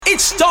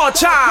Star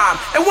time.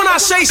 And when I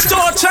say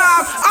star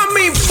time, I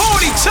mean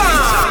party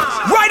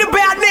time. Right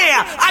about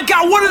now, I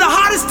got one of the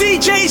hottest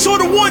DJs on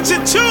the ones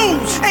and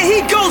twos, and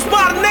he goes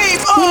by the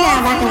name of... You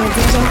now rocking with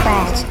DJ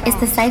Flash. It's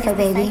the Cypher,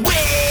 baby.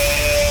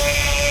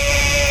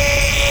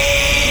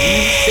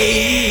 You say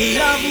you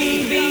love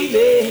me,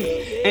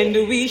 baby, and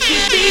we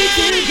should be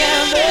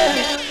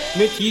together,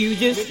 but you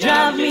just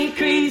drive me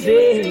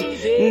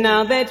crazy.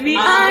 Now that we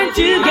are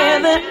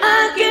together,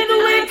 I can't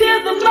wait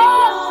till the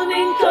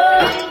morning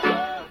comes.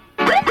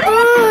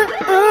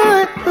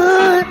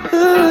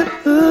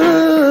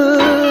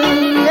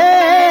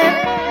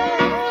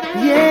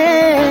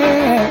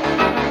 Yeah.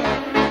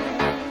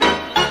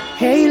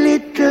 Hey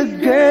little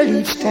girl,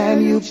 each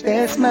time you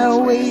pass my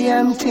way,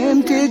 I'm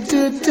tempted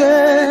to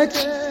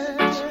touch.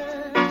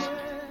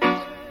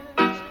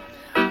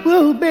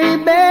 Oh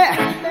baby,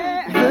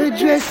 the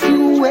dress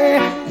you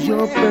wear,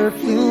 your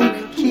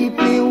perfume, keep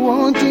me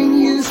wanting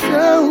you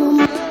so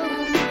much.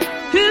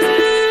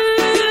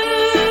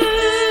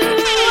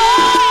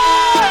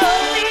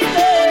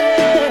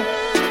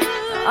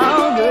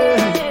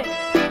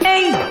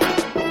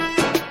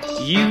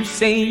 You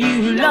say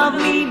you love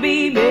me,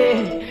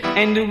 baby,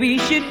 and we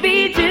should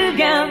be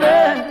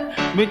together,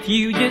 but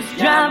you just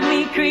drive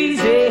me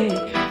crazy.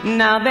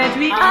 Now that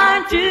we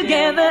are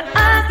together,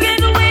 I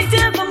can't wait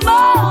till the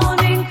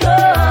morning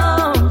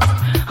comes.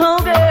 Oh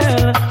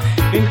girl,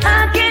 and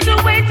I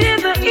can't wait till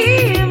the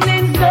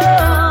evening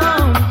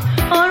comes.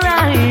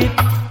 Alright,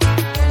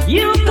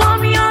 you call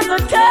me on the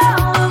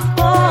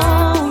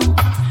telephone.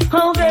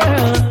 Oh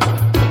girl,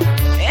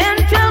 and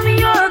tell me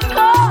you're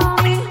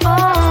coming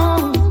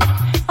home.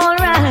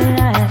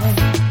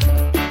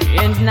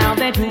 And now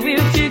that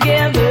we're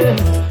together,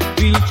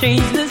 we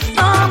change the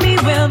stormy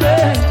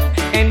weather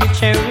and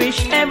cherish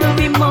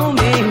every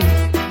moment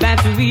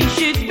that we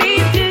should be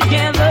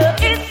together.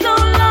 It's so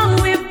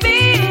long we've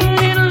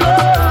been in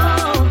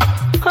love.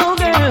 Oh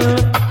girl,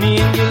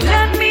 and you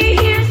let me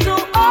hear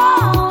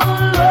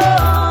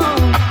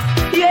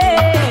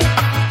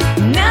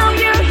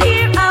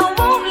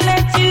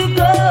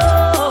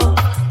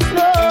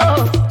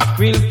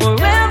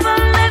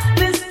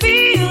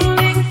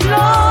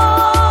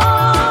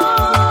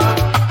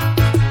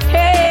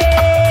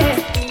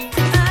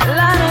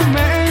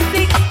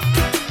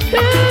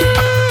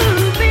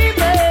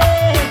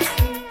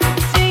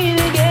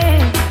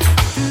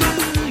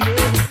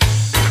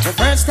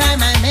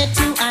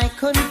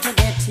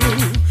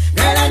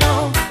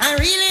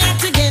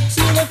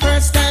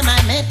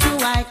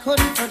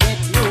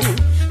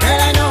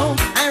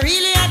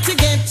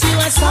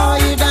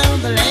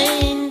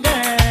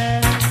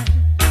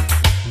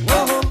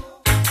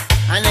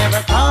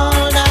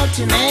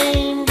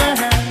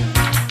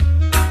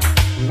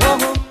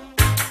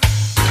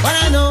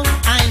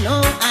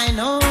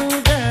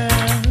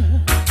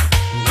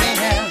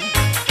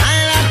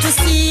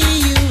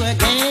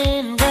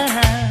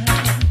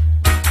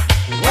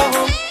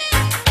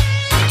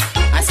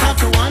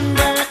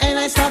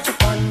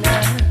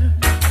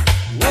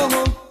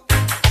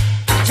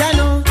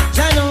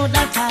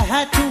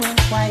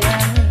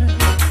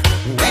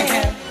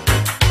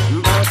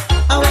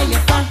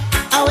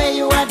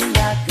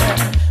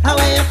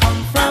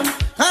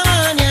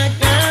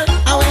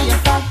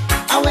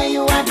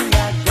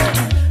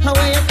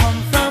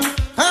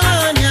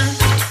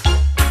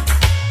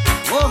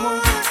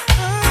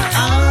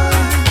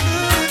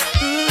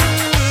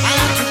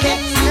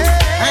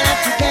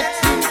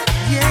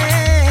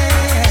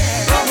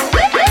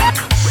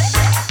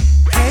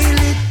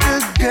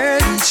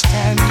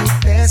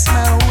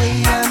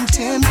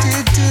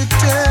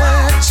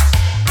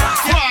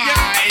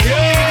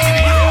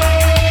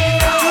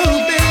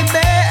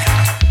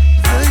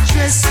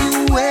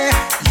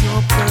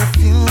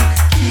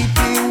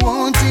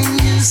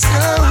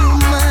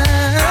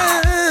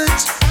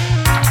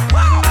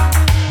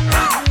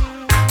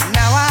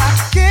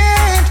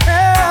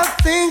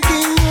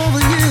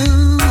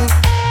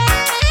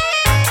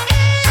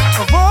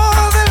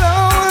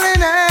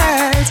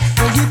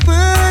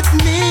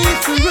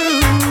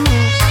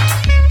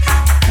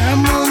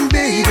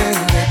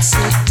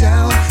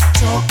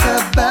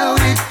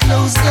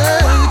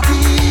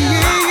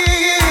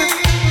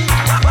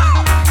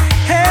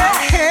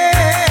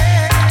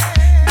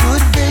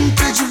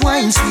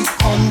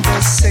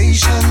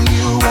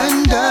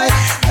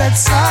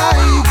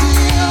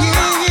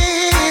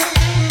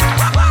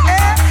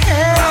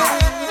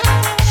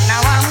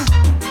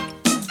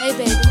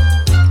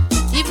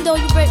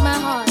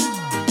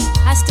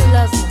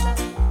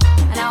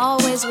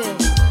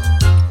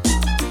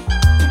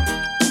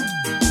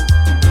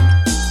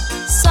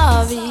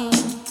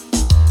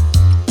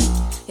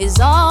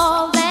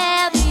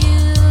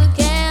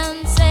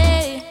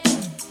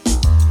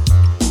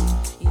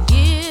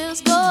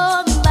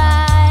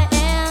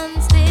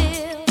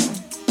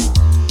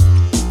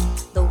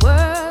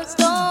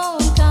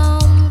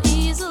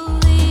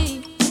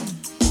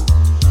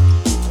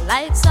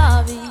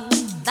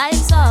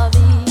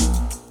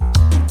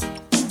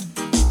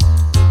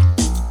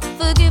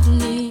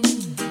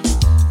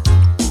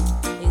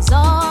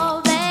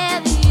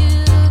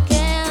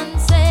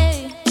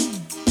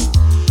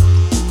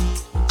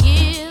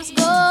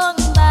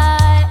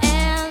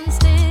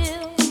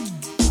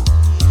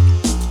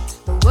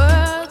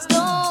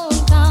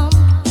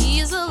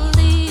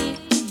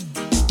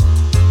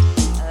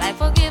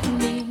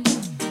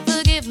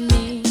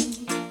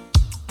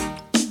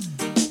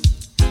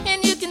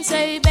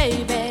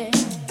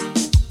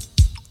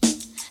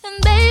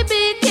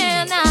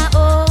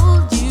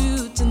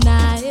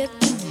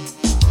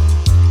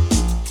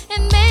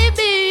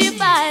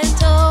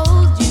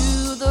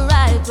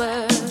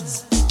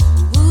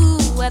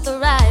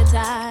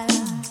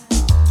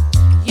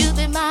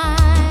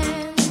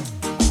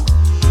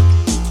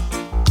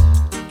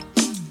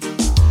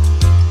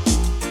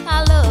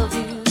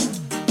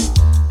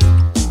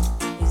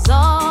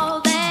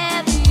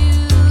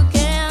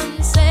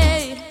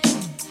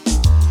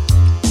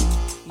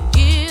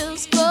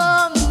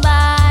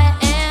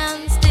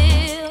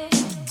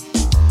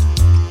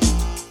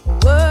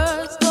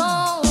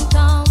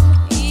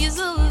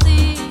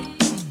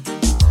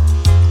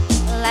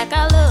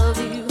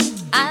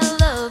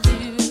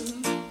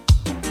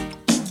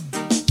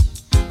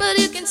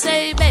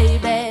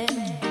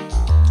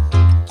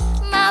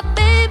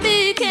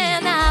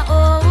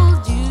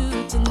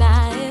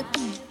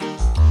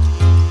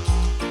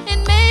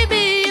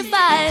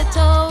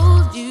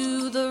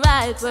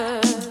right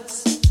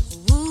words,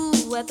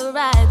 ooh, at the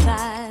right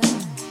time,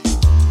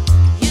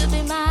 you'll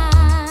be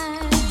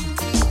mine.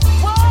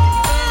 Whoa,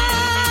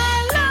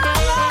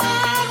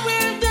 Lord,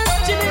 we're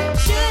just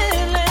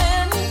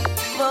chillin'.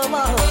 Whoa,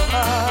 whoa,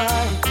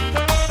 whoa.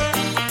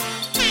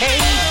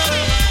 Hey,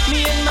 me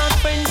and my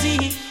friend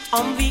Z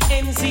on the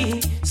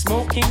NZ,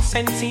 smoking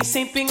Sensi,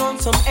 sipping on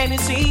some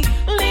Hennessy,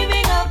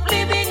 living up,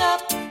 living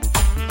up,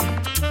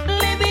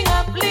 living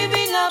up,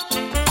 living up.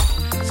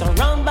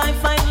 Surrounded by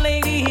fine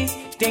ladies,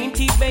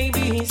 dainty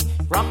babies,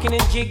 rocking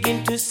and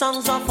jigging to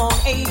songs of all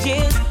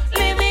ages.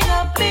 Living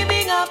up,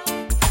 living up,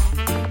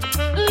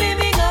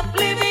 living up,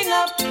 living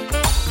up.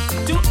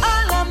 To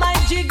all of my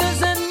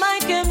jiggers and my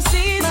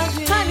MCs,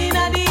 honey in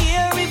the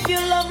air if you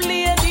love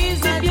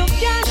ladies. If you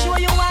can't show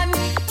you want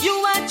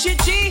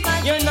chichi,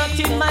 you're not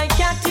in my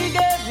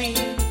category.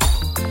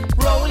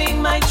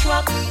 Rolling my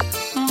truck,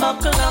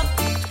 buckle up.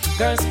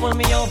 Girls pull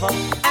me over,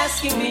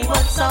 asking me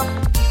what's up.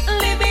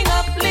 Living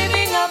up,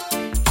 living up,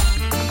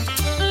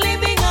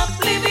 living up,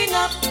 living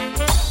up.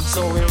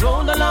 So we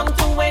rolled along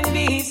to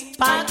Wendy's,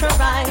 parked her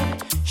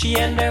ride. She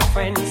and her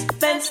friends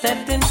then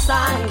stepped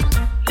inside.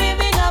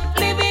 Living up,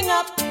 living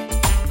up,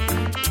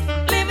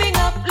 living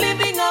up,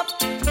 living up.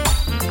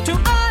 To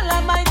all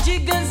of my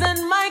jiggers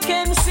and my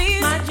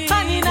MCs,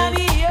 honey in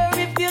the air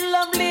if you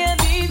love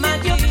ladies.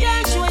 If you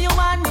can't show you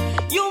want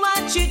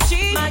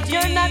chichi,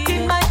 you're not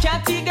in my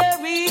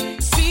category.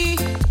 See,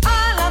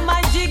 all of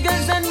my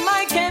jiggers and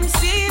my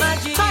MCs,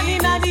 honey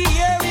in the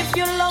air if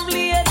you love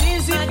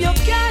ladies. If you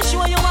can't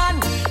show you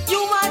want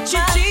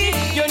chichi,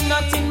 you're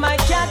not in my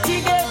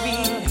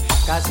category.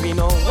 Cause we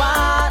know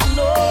what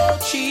no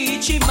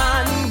chichi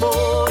man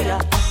boy.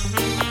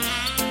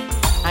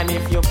 And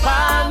if you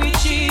buy with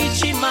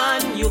chichi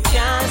man, you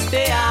can't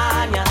stay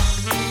on ya.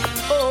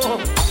 Oh,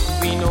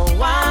 we know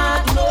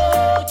what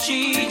no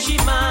chichi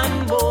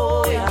man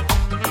boy.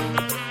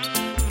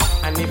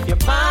 And if you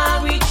buy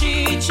with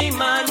chichi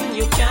man,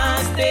 you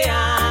can't stay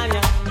on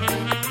ya.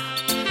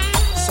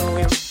 So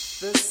we're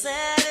the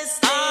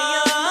saddest day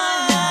of my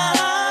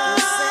life.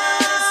 The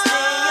saddest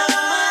day of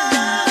my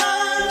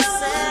life. The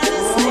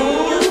saddest day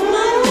of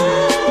my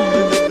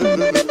life. The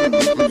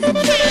saddest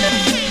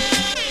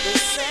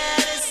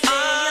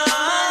day of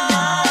my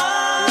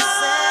life. The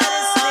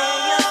saddest day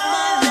of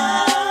my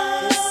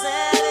life. The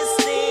saddest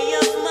day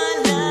of my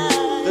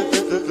life.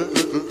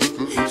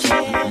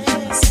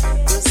 Yes,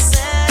 the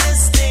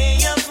saddest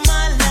day of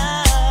my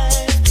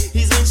life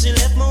is when she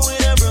left me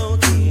with a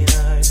broken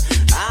heart.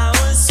 I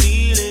was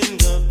feeling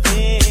the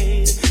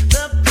pain,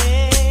 the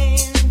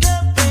pain, the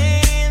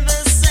pain.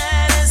 The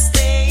saddest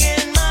day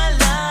in my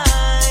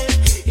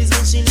life is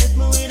when she left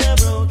me with a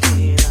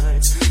broken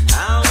heart.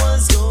 I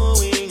was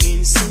going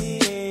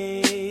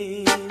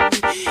insane.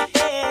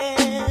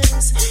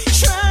 Yes,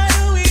 try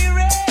to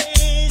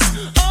erase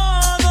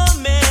all the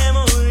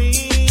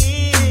memories.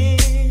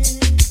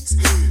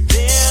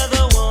 They're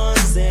the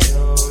ones that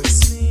haunt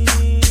me.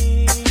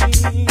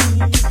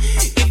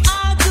 If I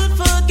could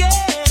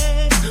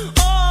forget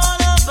all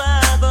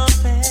about the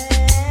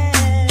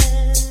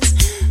past,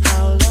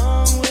 how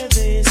long will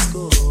this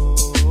go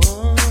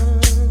on?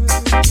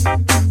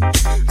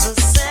 The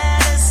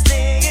saddest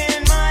day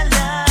in my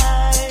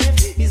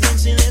life is when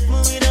she left me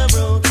with a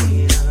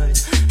broken heart.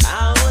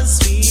 I was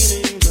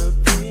feeling the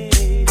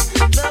pain,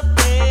 the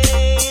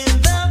pain,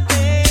 the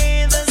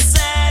pain. The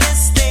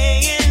saddest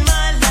day in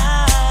my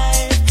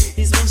life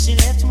is when she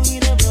left me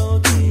with a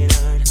broken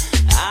heart.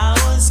 I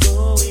was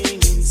going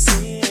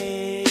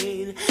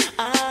insane. I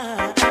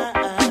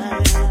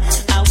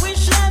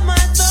wish that my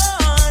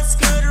thoughts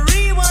could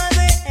rewind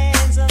the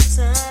hands of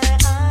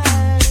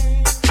time,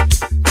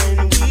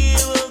 and we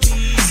will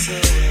be so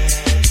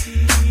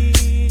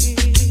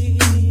happy.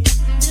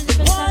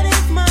 What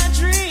if my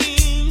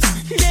dreams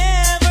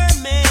never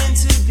meant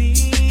to be?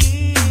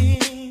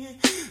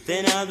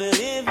 Then I'll be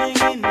living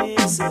in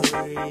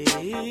misery,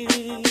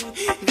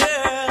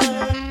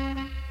 girl.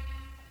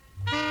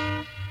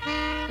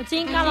 The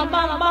thing called a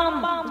bam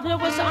bam. The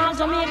was on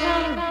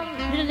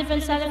Jamaican. Little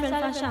different style, different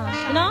fashion.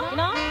 You know?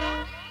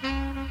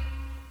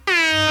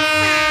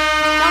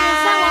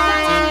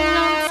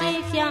 Nancy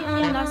can't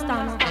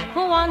understand.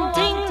 One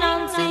thing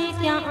Nancy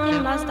can't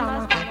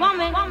understand. What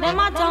make them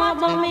a talk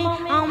about me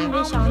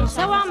ambition?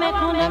 So what make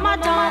them a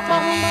talk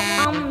about me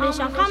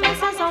ambition? Come and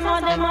say some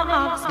of them a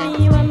ask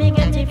me where me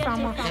get it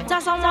from.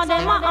 Just some of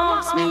them a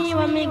ask me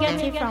where me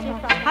get it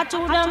from. I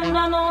told them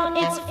no no,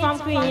 it's from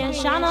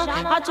creation.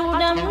 I told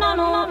them no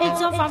no, it's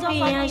from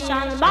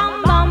creation.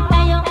 Bam bam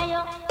hey yo,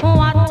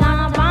 what a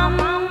bam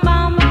bam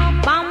bam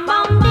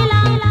bam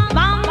dilang,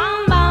 bam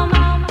bam bam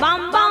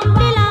bam bam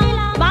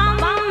dilang, bam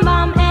bam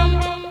bam hey,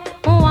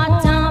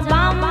 what a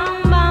bam bam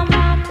bam,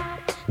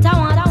 ta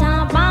what a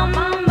bam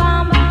bam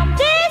bam.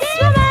 This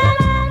woman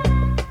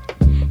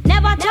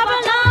never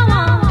trouble no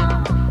one.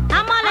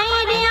 I'm a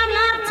lady, I'm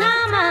not a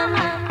man.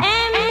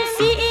 MEC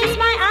is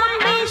my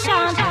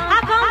ambition. I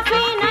come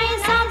free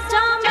nice and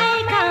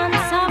Jamaican.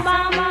 So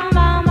bam bam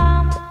bam,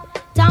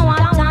 ta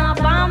what a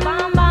bam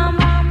bam bam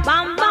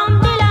bam bam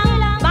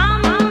dilang, bam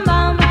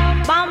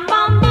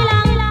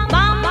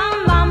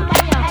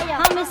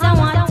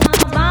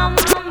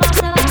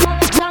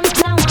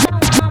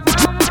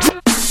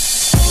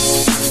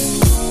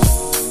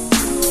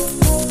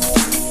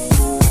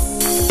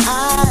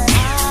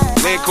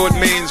record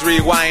means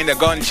rewind, a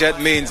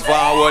gunshot means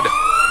forward.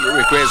 You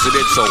requested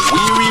it, so we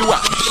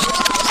rewind.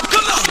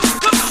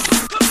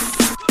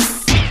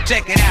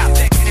 Check it out.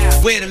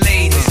 Where the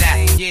ladies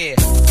at? Yeah.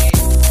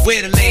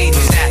 Where the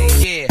ladies at?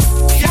 Yeah.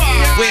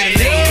 Where the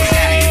ladies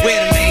at?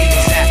 Where the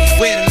ladies at?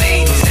 Where the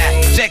ladies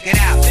at? Check it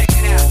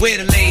out. Where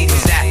the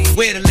ladies at?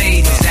 Where the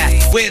ladies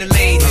at? Where the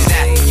ladies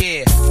at?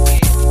 Yeah.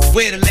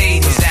 Where the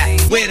ladies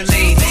at? Where the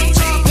ladies at?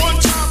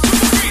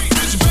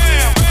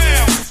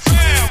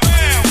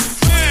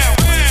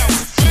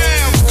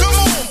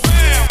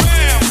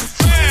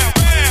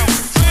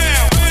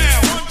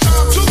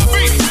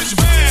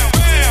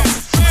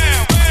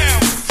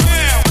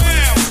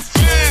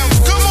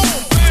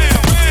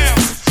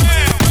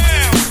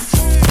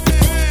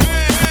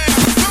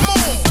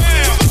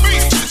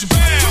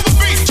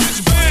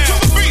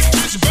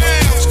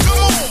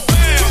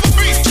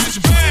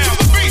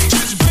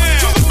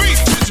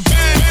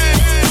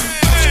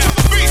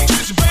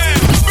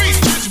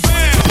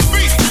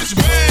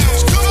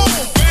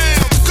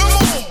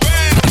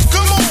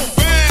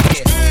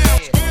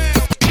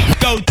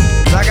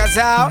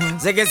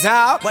 Zig it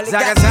out,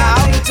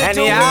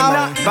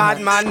 anyhow, bad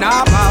man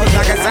now,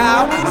 zag it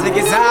out, zig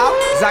it out,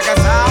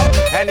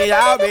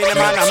 anyhow, be the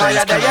man of my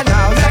day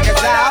now,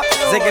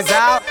 zag it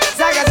out,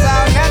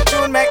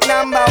 Neptune make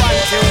number 1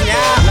 tune,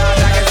 yeah,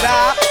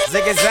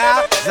 zag it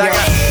out,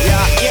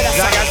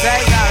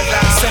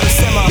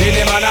 be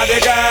the man of the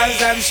girls,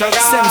 them sugar,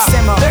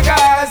 the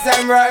girls,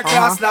 them world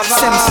class lover,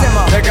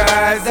 the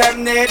girls,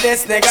 them need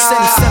this nigga,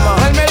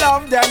 when me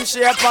love them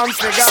shape and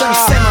figure,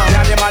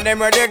 yeah, the man them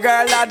where the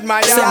girl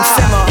admire,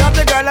 love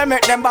the girl and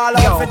make them ball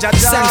out for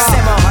Jaja,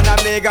 and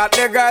I me got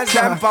the girls,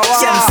 them power,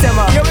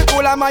 you be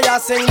cool and my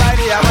ass sing by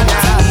the Amana.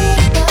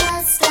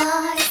 The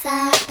stars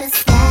at the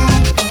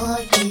sky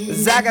for you.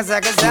 Zaga,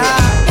 zaga, zaga.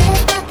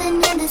 There's nothing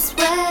in this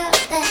world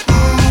that I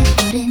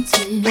wouldn't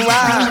do.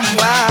 Wow.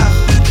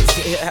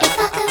 If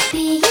I could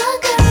be your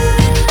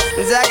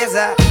girl. Zaga,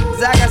 zaga,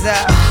 zaga,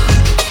 zaga.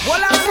 If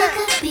I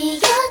could be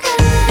your girl.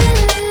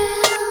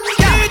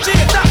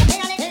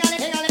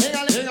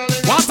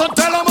 Want to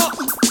tell them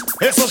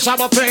it's a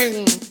shabba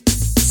thing.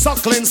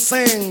 Suckling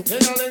sing.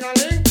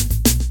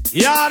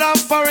 Yard up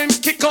for him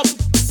kick up.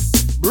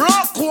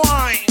 Rock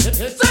wine.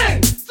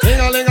 Sing.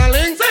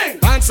 Ding-a-ling-a-ling. Sing.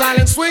 Dance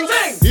silent swing.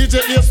 Sing.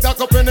 DJ is stuck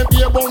up in the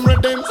beer bomb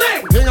rhythm.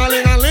 Sing.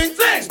 Ding-a-ling-a-ling.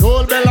 Sing.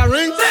 Gold bell a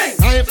ring. Sing.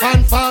 Knife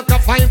and fork a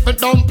fine for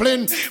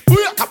dumpling.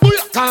 Booyaka,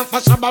 booyaka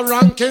for Shabba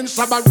ranking.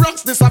 Shabba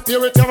rocks disappear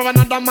with you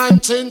another man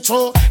change.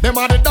 So them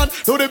are the done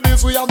to the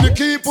biz. We have the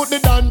key. Put the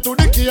down to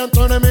the key and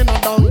turn them in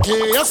a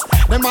donkey. Yes.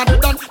 Them are the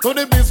done to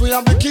the biz. We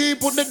have the key.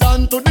 Put the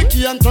down to the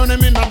key and turn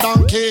them in a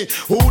donkey.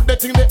 Who they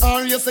think they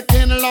are? Yes, they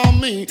can't allow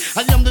me.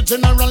 I am the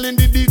general in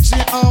the DJ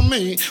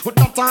army. With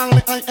that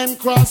only I am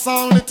cross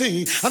all the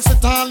thing. And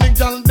set all the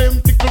gal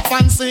them tickle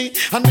fancy.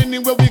 And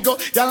anywhere we go,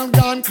 y'all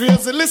gone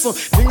crazy. Listen,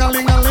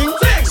 ding-a-ling-a-ling,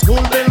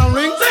 school bell a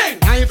ring,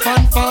 knife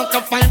and fork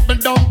a fight for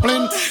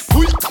dumpling.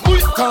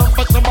 Come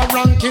for Shabba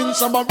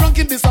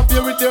ranking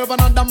disappear with you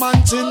another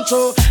man chin.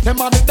 So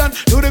them are the done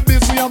to the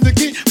biz, we have the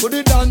key. Put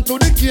it down to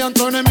the key and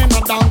turn them in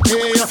a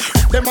donkey.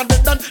 Them are the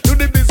done to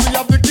the biz, we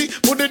have the key.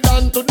 Put it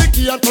down to the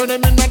key and turn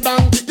them in a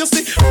donkey. You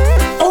see?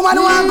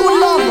 Woman want good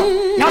love,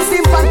 not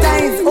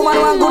sympathize. Woman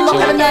want good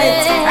love every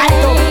night. Right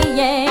up.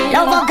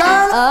 Love a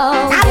girl,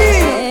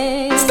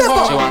 Abby. Step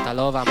up. She want a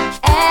lover, man.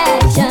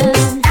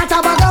 Action. That's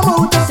a bag of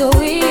mood.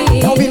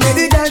 Sweet. Don't be made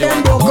the girl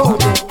them broke out.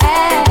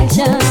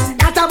 Action.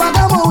 That's a bag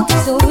of mood.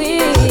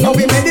 Sweet. Don't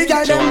be made the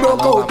girl them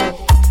broke out.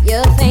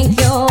 You think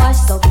you are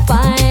so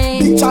fine.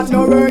 Big chat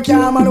no work,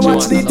 yeah, man,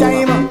 watch the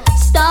time.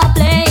 Stop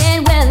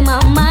playing with my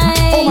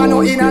mind. Oh, man,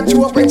 no in a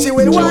joke when she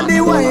will want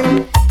the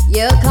wine.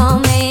 You call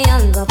me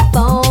on the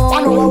phone.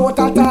 I know what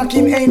a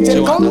talking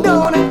angel come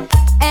down.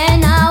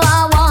 And now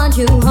I want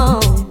you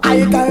home.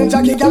 I tell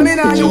Jackie, girl, me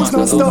nah use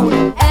no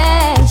stone.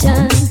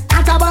 Action.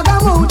 At a bag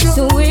of mood.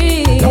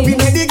 Sweet. Don't be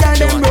made the girl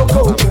them broke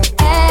out.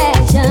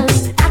 Action.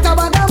 At a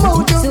bag of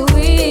mood.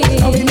 Sweet.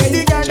 Don't be made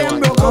the girl them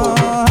broke out.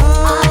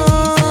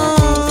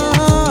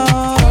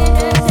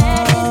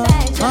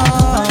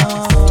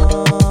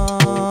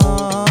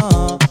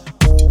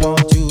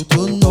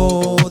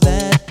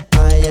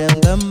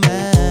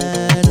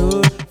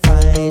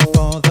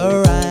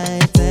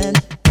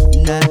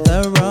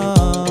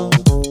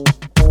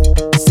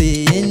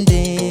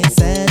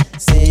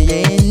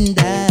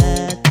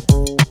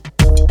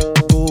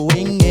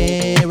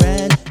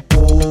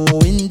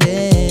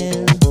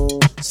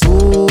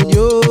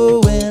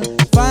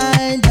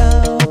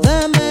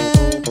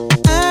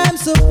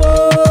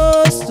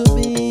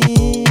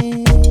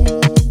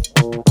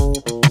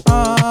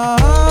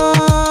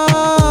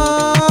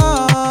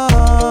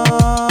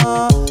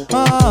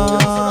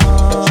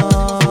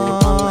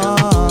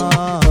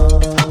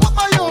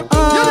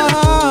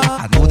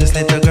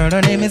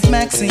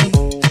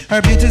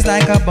 Her beauty's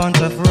like a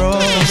bunch of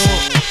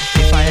roses.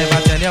 If I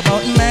ever tell you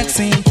about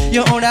Maxine,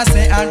 you older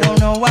say I don't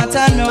know what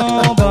I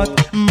know,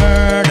 but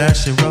murder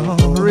she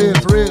wrote.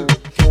 Real.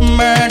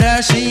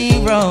 Murder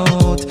she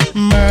wrote.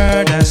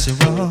 Murder she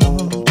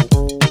wrote.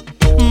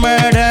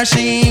 murder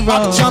she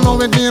wrote. You know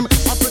with him,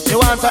 you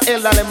want a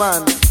elderly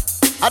man.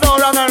 I don't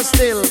run her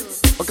still,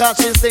 because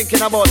she's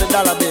thinking about the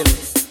dollar bill.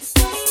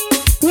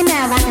 You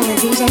know rocking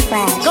with DJ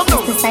Flash. Come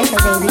on. It's the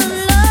cypher, baby. I'm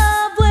in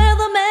love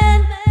with a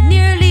man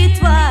nearly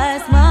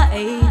twice my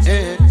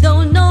age.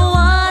 Don't know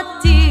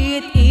what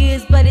it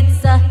is, but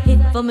it's a hit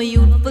from my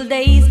youthful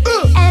days.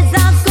 As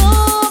I go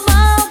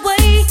my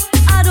way,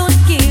 I don't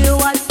care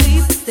what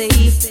people say.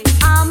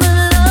 I'm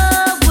in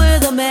love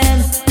with a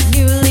man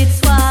nearly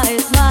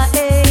twice my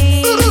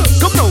age.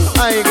 Come now,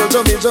 I go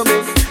to me.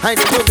 I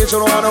go to be, she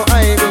don't want no.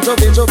 I go to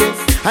be.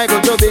 I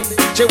go to be.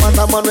 She want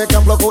a man we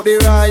can block out the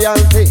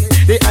royalty.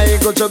 The I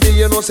go to be,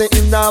 you know, say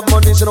in that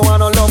money. She don't want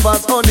no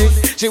lovers honey.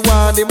 She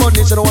want the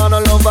money. She don't want no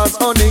lovers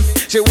honey.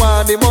 She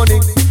want the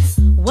money.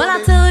 Well,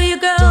 I tell you,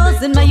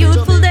 girls, in my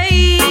youthful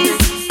days,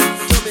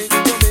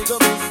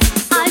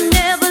 I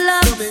never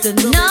loved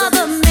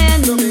another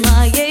man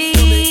my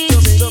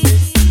age.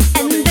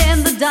 And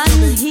then the Don,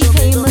 he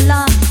came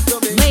along,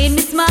 made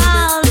me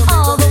smile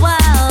all the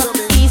while.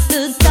 He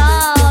stood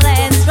tall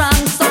and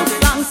strong, so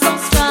strong, so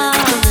strong.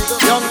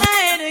 I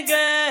had a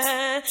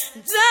girl,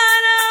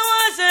 Donna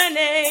was her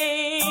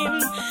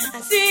name. I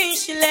think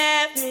she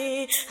left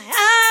me, I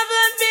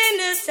haven't been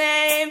the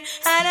same.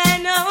 And I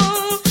know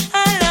I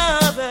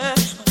love her.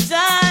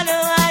 Donna,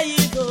 why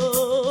you go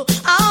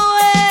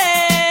away?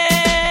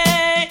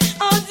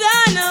 Oh,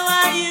 Donna,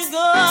 why you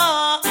go?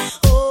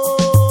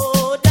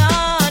 Oh,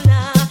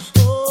 Donna,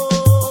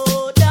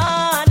 oh,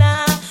 Donna,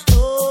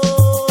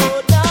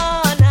 oh,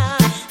 Donna,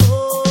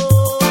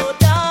 oh,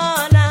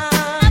 Donna.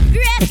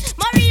 Grace,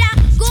 Maria,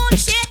 good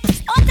shit.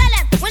 Oh, tell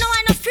them, we don't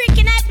want no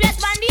freaking night place,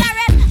 man. The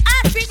arrest,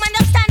 all freak man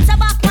just stand so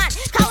back, man.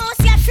 Cause when we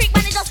see a freak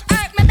man, it just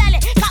hurt my belly.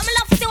 Cause me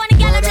love to see when the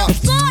girl them look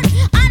good.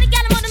 All the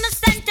girl them on the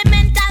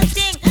sentimental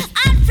thing.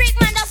 All freak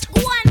man just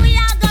go on, we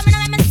all go. Me no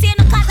make me see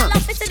no cause I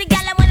love to see the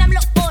girl them when them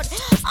look good.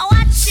 Oh,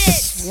 watch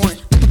it.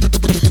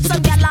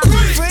 Some girl a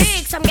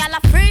freak, some girl a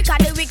freak on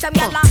the week, some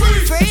girl a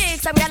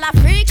freak, some girl a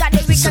freak on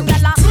the week, some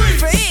girl a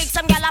freak,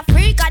 some girl a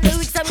freak on the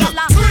week, some girl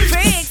a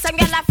freak, some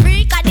girl a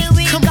freak on the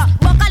week.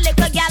 Buck a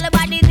little girl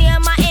body near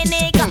my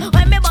Enika.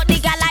 When me bought the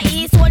girl a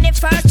east, when the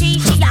first she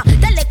a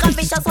the little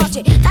vicious watch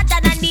it. Tata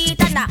and neat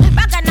and a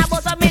rock and a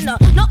boss of me no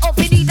off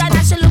it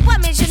and she look at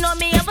me, she know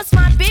me have a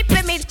smart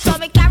people me, so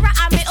me carry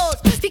on me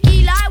out.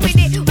 Tequila with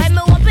it, when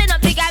me open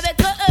up the guy me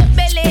cut up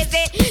me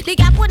lazy. The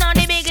guy put on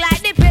the big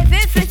like the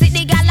perfect fist.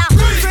 The girl a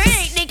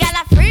freak, the girl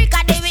a freak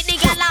and the with the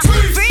girl a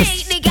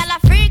freak, the girl a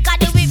freak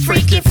and the with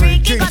freaky.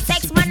 Got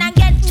sex man and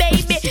get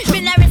baby. Me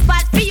no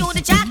response for you,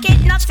 the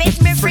jacket not fit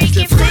me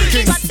freaky.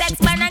 Got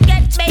sex man and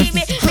get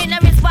baby. Me no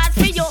response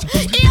for you.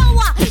 You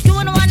what? You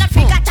don't wanna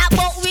freak at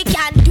about we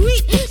can do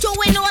it. So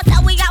we know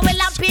that we got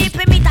well and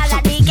people me tell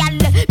her the girl.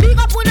 Big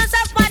up on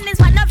yourself on this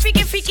one, no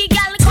freaky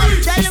girl. Come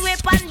tell me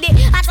pandy,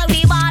 after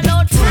we ball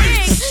out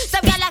freak.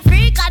 Some girl a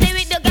freak and the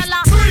with the girl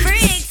a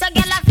freak. Some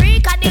girl a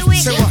freak and the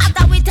with.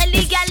 After we tell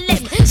the girl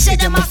them, say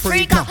them a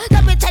freak.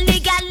 Then we tell the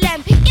girl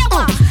them, you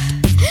what?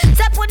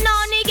 Say put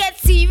on it get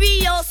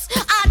serious,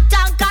 and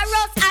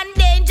dangerous and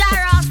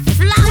dangerous.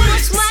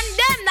 Flash man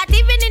them, not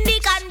even in the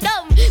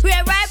condom.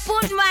 Where I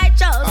put my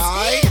trust.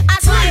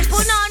 As I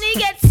put on it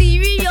get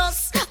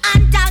serious,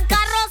 and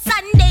dangerous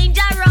and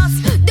dangerous.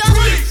 Don't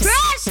be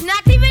fresh,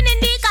 not even in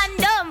the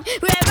condom.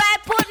 Where I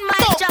put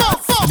my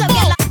trust. So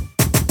girl,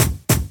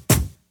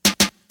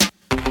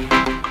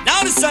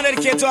 Now this song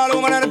dedicated to all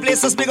women and the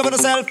place to speak up for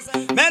yourself.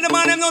 Man, the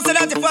man them know say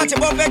that you party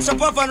pop extra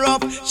puff and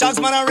rough. Shots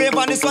man and rave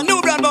on this one.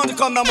 New brand bound to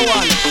come number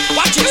one.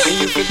 Watch it.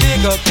 You can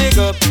big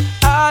up.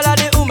 All of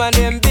the woman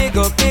them big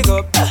up.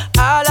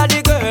 All of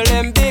the girl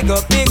them big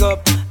up.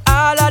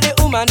 All of the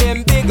woman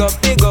them big up.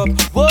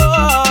 Boy,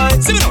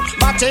 See me now,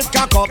 Matic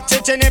cock up,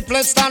 titty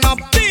nipple stand up.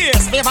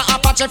 Bass, favor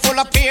Apache full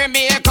of peer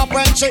makeup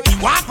when she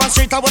walk on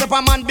street. I would up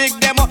a man big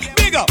demo.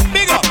 Big up.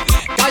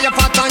 Girl you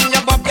fat on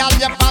your bob, girl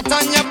you fat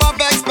on your bob.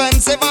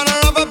 Expensive and a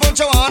rubber, put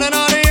you on and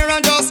on here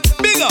and just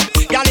big up.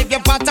 Girl if you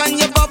fat on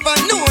your bob, I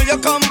know you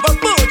come, but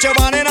put you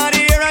on and on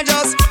here and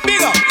just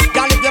big up.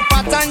 Girl if you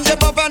fat on your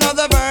bob,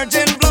 another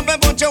virgin plump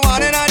and put you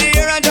on and on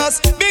here and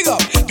just big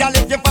up. Girl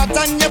if you fat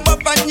on your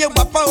bob and you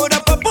wap out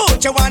up,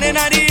 put you on and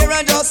on here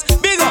and just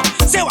big up.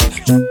 Say what?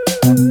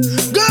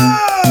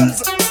 Girls,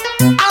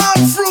 all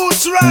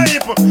fruits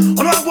ripe.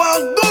 And I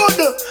want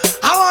good.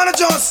 I wanna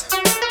just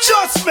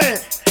me.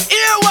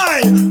 Here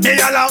why? Me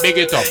allow. Big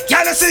it up.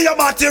 Can you see your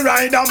body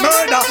ride a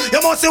murder? You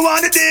must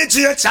want the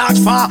DJ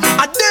charge for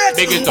a date.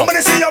 Big it up. When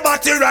you see your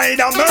body ride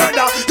a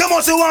murder, you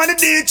must want the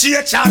DJ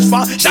charge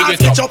for. Shot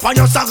pitch up on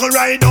your saddle,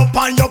 ride up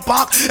on your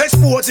back,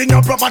 exposing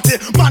your property.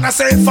 Man, I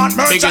say fun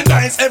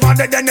merchandise. Ever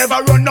they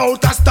never run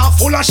out of stuff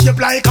full of shape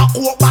like a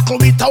coke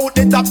buckle without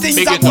the top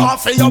things that go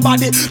off for your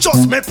body.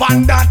 Just me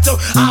pan that.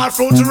 All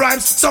fruit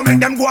rhymes, so make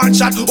them go and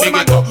chat. What am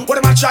I do? What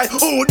am I try?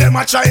 Who them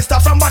I try?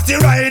 Stuff from body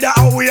rider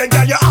away,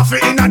 girl, you have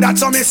it in that.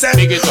 So me say,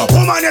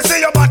 woman, you say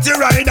your body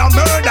ride a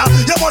murder.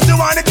 You must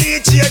want the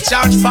DJ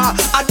charge for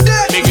a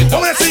death.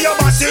 Woman, you say your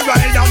body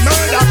ride a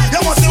murder.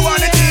 You must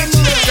want the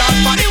DJ charge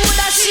for. Me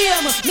woulda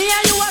shame. Me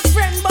and you a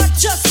friend, but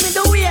just me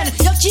the way.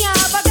 You can't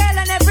have a girl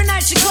and every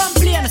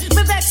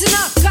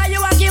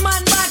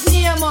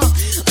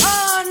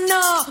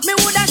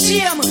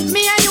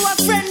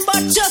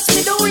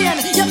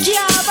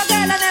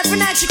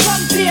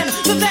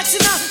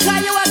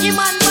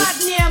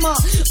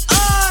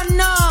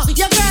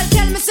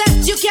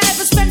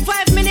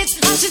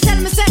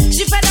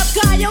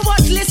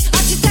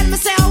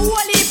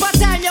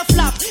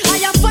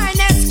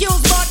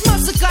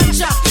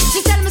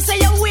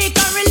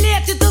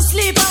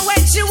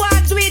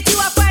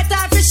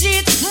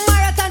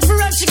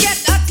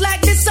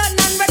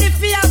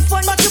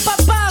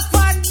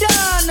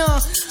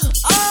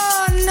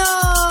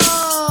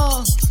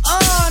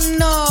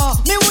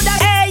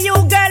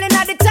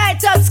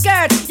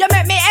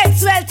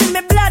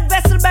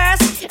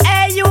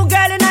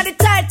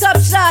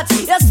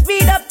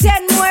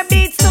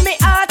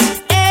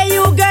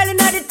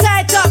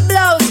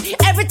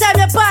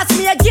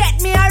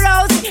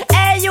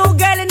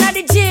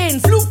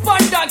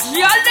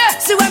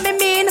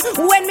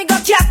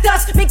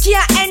cactus. Me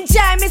can't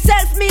enjoy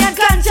myself, me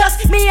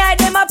unconscious. Me hide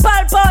them a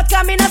pulp out,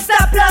 cause me no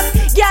stop loss.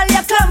 Girl,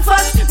 you come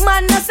first,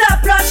 man no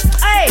stop rush.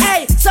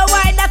 Hey, so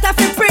why that I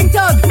fi print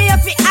out? Me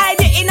have to hide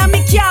it in a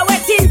me car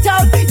wet tint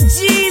out.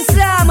 Jesus,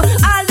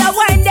 all the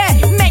wine there,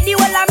 make the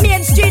whole of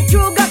Main Street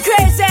crew go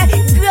crazy.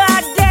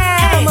 God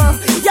damn,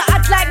 you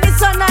act like the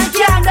sun and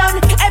calm down.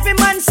 Every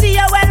man see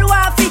you well,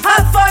 want fi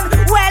have fun.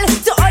 Well,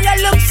 to all you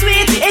look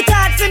sweet, it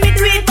hard for me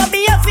do it, but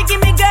me have to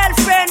give me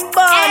girlfriend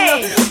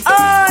bun.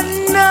 Oh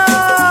no,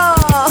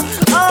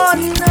 oh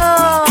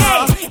no.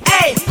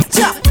 Hey,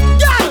 chop,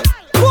 girl,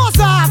 what's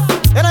up?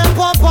 It ain't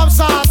pump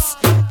sauce.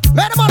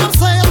 Make the man them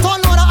say you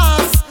turn on the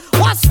ass.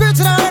 What's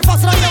spiritual and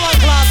passing on your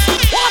class?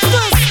 What's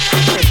this?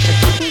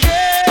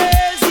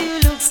 Girls,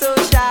 you look so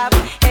sharp.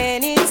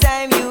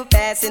 Anytime you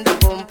pass in the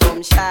pum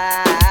pum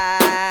shop.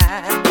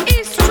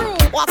 It's true.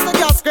 What's the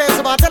girl's crazy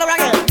about? Tell her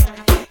again.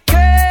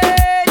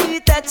 Girl, you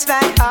touch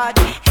my heart.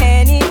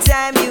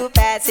 Anytime you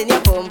pass in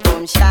your pum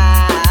pum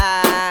shop.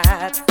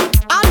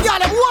 And girl,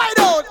 them wide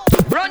out.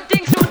 Run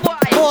things to boy.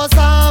 Pose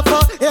off,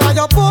 yeah,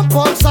 your pum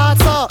pum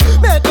shots.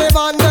 Make the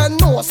man then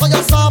know so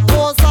you stop.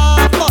 Pose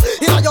off,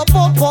 yeah, your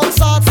pum pum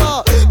shots.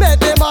 Make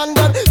the man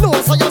then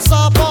know so you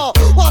stop.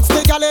 What's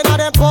the girl in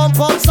them pum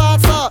pum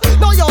shots?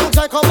 No young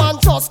guy come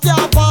and just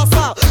can't pass.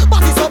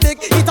 Body so big,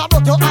 it a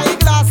broke your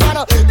eyeglass.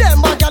 And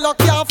them a girl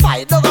can't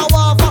fight, no go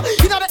off.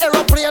 In the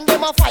aeroplane,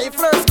 them a fight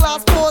first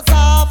class. Pose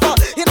off,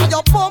 in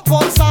your pum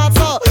pum shots.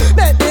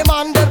 Make the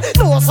man then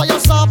know so you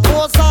stop.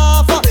 Pose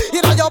off,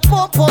 in your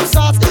pum pum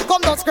shots.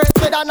 Come down straight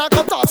with and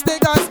come touch the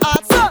girl's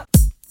ass.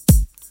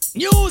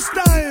 New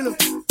style,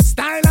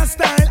 style and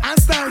style, and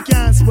style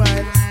can't spoil.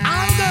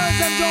 All girls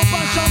them jump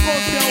and shout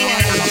out their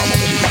wife.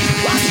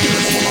 Watch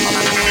this.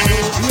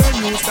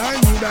 New style,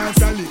 new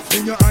dance and lift.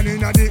 In your hand in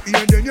the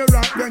ear, then you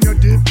rock, then you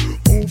dip.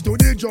 Move to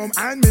the drum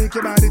and make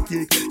your body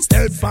kick.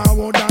 Step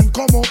forward and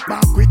come up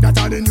back quick. That's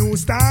all the new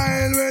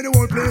style where the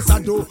whole place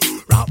I do.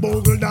 Rap,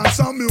 bogle, dance,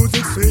 some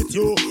music sweet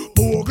you.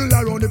 Bogle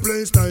around the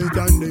place night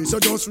and day. So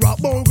just rap,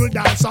 bogle,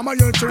 dance, some of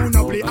your tune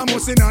a play. I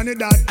must sing on it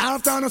that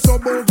after no so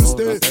bogle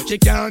stay. She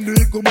can't do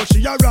it good but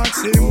she a rock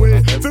same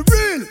way. For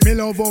real, me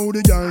love how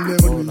the girl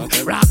them do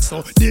it. Rock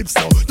so, deep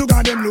so, to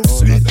God them look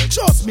sweet.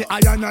 Trust me, I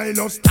and I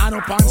love stand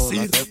up and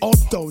sit.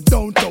 Uptown,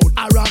 downtown,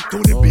 I rock to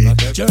the beat.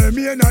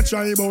 Jeremy and I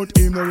try about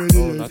him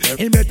already.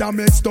 He better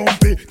make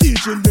stumpy,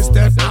 teach him the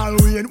step. All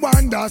we in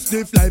one that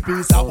stiff like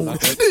piece of wood.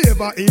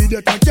 Never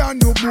idiot and can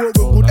do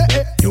bogle good.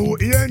 You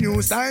hear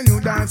new style, new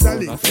dance a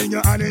lick. Then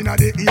you hand in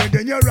the ear,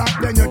 then you rock,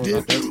 then you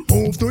dip.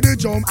 Move to the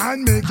drum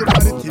and make your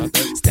body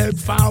tick. Step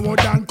forward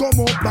and come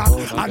up back.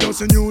 I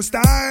just a new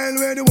style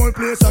where the whole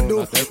place I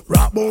do.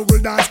 Rap, bogle,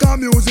 dance, come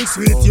music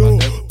sweet you.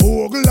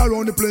 Bogle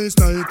around the place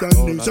night and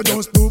day. So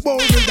just do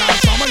bogle dance,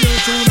 some of your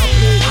tune a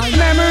play. And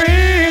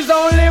memories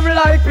don't live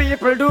like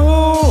people do.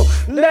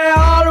 They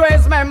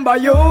always remember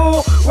you.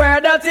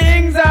 Whether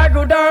things are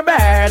good or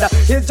bad,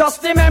 it's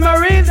just the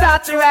memories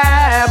that you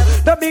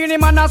have. The beginning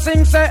man a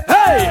sing say,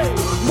 hey,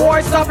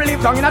 boy stop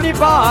live down in the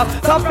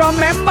past. Stop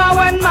remember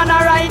when man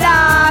a ride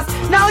us.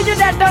 Now you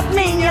dead don't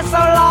mean you're so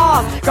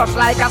lost. Cause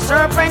like a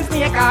serpent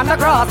snake on the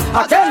cross.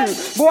 Again,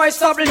 boy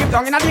stop live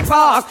down in the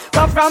past.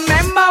 Stop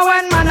remember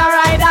when man a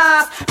ride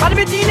us. But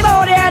between the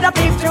body head up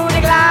peep through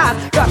the glass.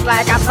 Just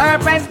like a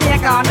serpent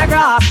snake on the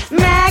grass.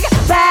 Meg,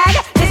 bag,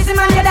 this is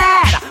man you're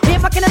dead. We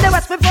fucking in the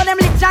west before them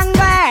lick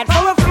jungle head.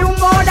 For a few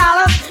more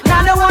dollars,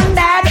 now the one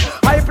dead.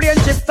 I play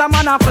and chips, a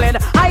man a fled.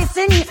 I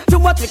sing too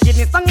much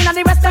wickedness, song in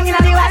the west, song in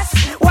the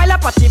west. While I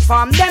party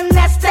from them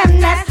nest,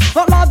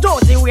 but Lord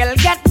Josie will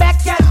get back.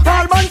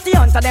 All bounty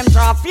hunter, them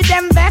trophy,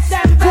 them best.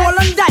 Gold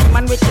and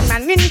diamond, wicked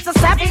man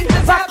intercept.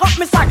 Back up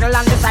me circle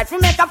on the side, we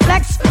make a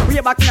flex. We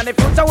back in the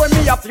future when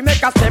me up, we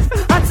make a step.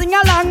 And sing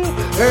along,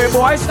 hey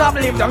boy, stop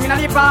live down in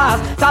the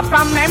past. Stop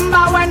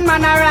remember when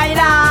man a ride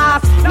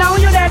us. Now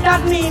you dead,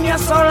 that mean you're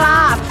so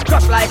lost.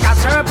 Just like a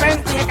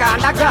serpent, snake on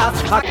the grass.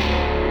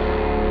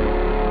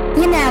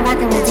 You're now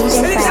rocking with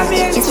DJ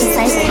Flash, just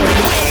precisely.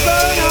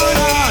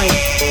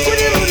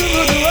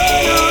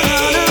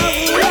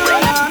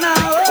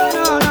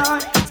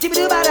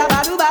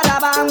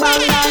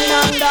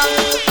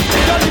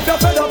 If you're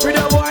fed up with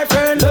your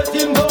boyfriend, let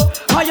him go.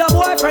 Or your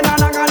boyfriend a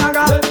naga,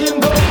 let him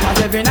go.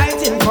 Cause every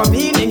night him come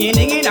in, ding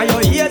in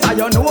your ears. And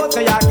you know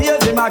say your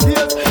gears, him a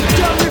gears.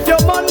 Just if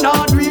your man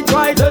not do it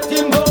right, let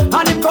him go.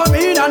 And him come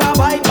in and a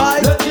bite,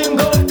 let him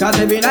go. Cause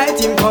every night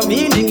him come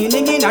in,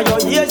 ding in your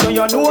ears. So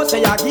you know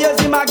say your gears,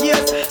 him a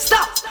gears.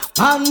 Stop!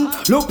 And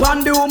look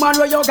on the woman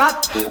where you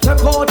got. Take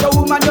out the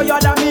woman where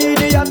you're the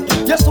median.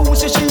 You so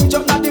she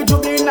jump at the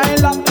juvenile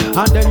lap.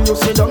 And then you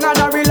sit down and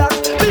a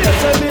relax. Here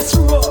say Miss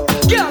Rowe,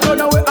 can't run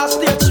away a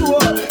stage show.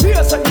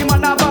 Here say the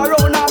man have a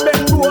round and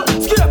bend low.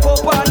 Scrape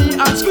up on the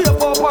and scrape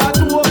up on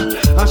toe.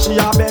 And she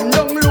a bend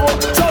down low.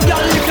 So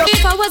girl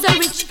if I was a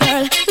rich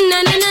girl, na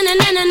na na na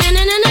na na na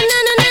na na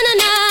na na na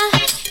na.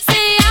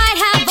 Say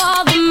I'd have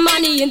all the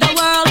money in the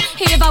world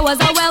if I was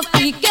a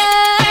wealthy girl.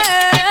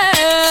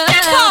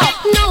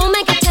 No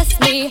man can test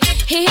me.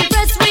 He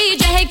press read,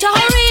 you hate to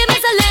hurry,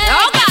 Miss Alert.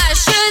 Oh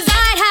gosh, 'cause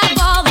I'd have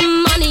all the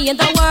money in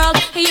the world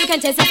if you can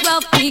taste it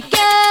wealthy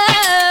girl.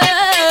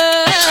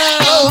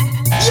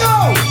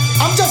 Yo,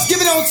 I'm just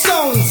giving out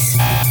sounds.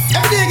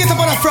 Every day I get up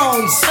on the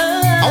frowns.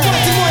 I want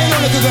it more, you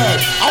know, little girl.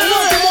 I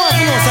want it more,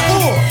 you know, so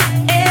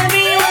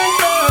everyone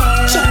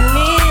falls in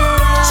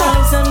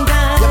love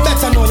sometimes. You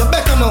better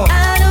know.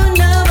 I don't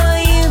know about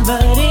you,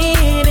 but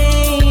it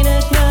ain't a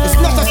crime. It's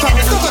not a crime.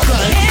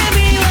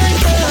 Everyone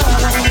falls in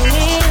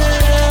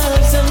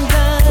love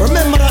sometimes.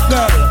 Remember that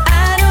girl.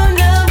 I don't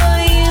know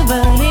about you,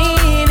 but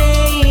it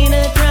ain't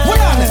a crime. Hold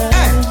on,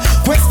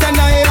 question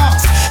I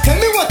ask. Tell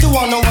me what you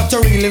wanna, what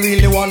you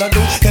really wanna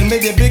do. Tell me,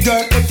 baby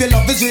girl, if your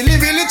love is really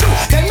true.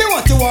 Tell me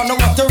what you wanna,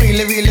 what you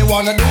really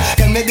wanna do.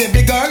 Tell me,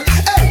 baby girl,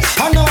 hey,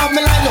 I know I'm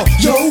like no.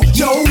 Yo,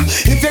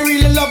 if you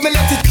really love me,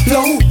 let it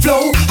flow.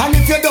 And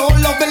if you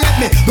don't love me, let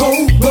me go.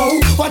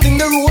 What in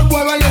the road, boy,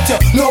 I let you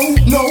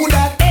know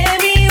that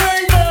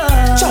everyone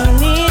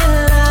falls in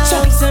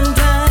love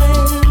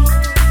sometimes.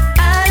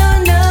 I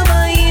don't know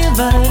about you,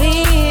 but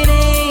it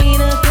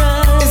ain't a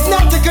crime. It's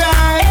not a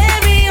crime.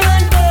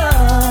 Everyone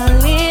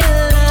falls in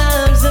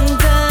love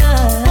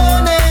sometimes.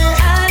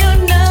 I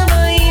don't know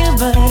about you,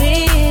 but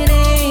it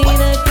ain't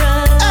a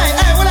crime.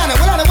 Hey, what on it?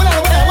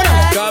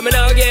 Coming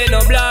out, get no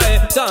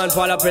blind. Don't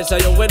fall pressure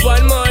you with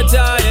one more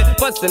time.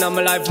 Busting on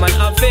my life, man,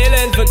 I'm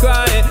feeling for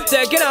crying.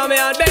 Taking on me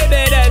out,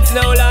 baby, that's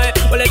no lie.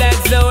 Well,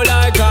 that's no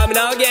lie. Coming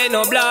out, get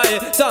no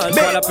blind. Don't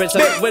fall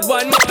pressure you with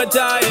one more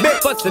time.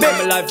 Busting on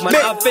my life, man,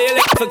 I'm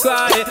feeling for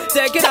crying.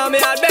 Taking on me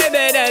out,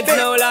 baby, that's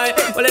no lie.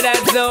 Well,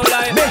 that's no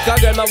lie.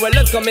 Cause girl, my world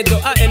is coming to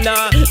an end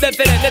now.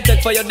 Definitely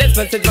take for your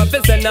dispensation for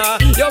pissing now.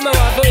 Yo, my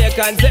wife, for you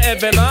can't say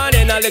every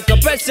morning. A little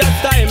precious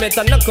time, it's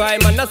no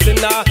crime and no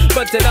sinner.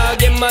 But it all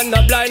give man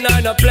no blind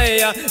or no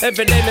player.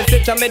 Every day me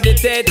sit and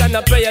meditate and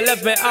I pray. You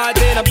left me heart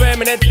in a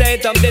permanent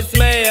state of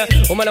dismay.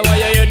 Woman, why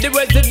you hear the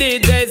words the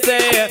DJ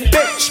say?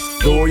 Bitch,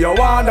 do you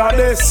wanna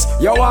this?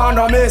 You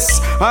wanna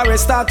miss? I will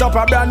start up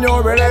a brand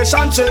new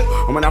relationship.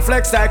 I'm gonna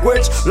flex like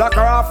witch, lock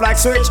her off like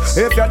switch.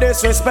 If you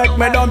disrespect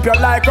me, dump you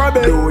like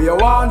rubbish. Do you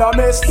wanna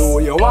miss? Do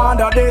you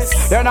wanna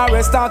this? Then I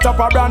will start up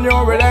a brand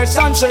new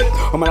relationship.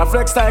 I'm gonna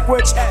flex like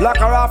witch, lock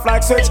her off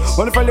like switch.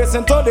 When if you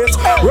listen to this,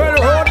 well,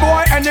 road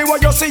boy, anyway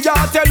you see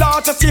her, tell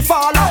her to see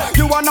follow.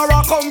 You wanna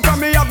rock home from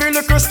me, have a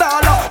little star.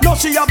 No,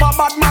 she have a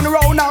bad man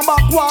round her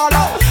back wall.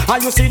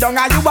 And you see down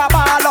and you a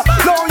baller.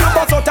 No, you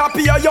bust out a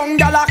pure young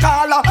gal a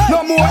caller.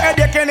 No more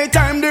headache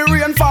anytime the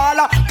rain fall.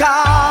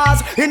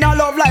 Cause in a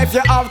love life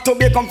you have to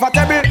be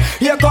comfortable.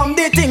 Here come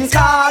the things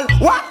call.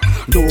 What?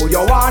 Do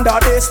you wonder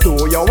this? Do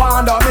you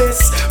wonder miss?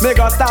 Me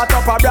go start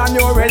up a brand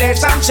new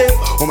relationship.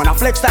 I'm gonna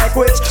flex like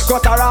witch,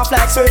 cut her off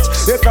like switch.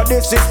 If you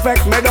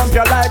disrespect me, dump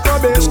you like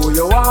rubbish. Do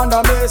you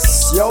wonder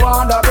miss? You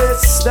wonder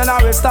this? Then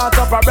I will start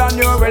up a brand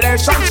new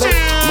relationship.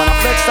 I'm gonna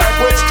flex like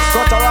witch,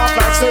 cut her off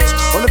like switch.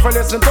 Only if you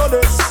listen to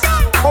this.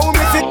 Oh,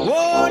 me fit.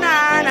 Oh,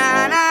 na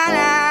na na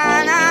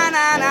na na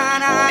na na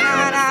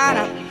na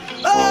na.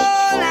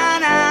 Oh, na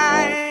na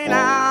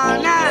na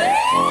na.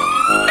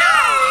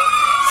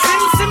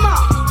 Sim-Simma,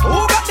 who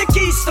got the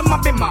keys to my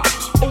bimmer?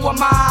 Who am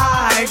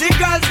I? The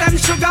girls them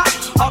sugar.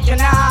 How can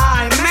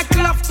I make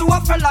love to a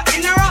fella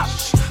in a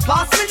rush?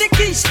 Pass me the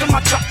keys to my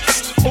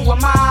trucks. Who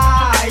am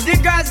I? The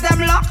girls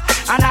them lock.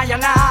 And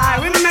I,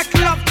 we make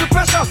love to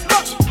precious.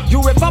 You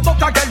ever buck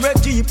a girl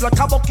red deep like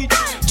a bucket?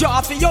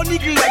 Draw for your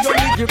niggle like your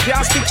niggle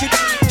can't stitch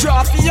it.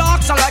 Draw for your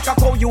oxen like a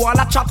cow, you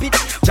wanna chop it.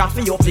 Draw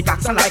for your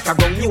pickaxe like a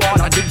gun, you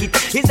wanna dig it.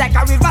 It's like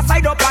a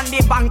riverside up on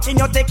the bank and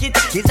you take it.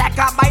 It's like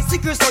a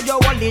bicycle so you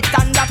hold it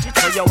and dash it.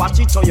 So you watch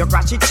it, so you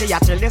crash it. She a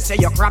tell you say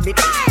you grab it.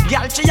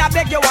 Girl, she a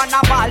beg you wanna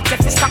ball,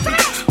 take it, stop it.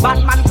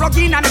 Batman plug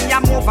in and me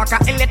a move like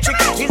a electric.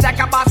 It's like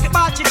a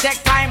basketball, she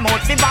take time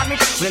out to bomb it.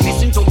 We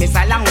listen to me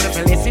silent,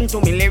 we listen to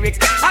me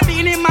lyrics. I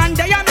be the man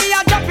there and me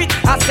a drop it.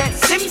 I said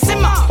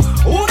Sim-Simma,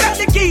 who got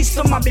the keys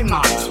to my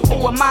bimmer?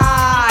 Who am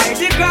I?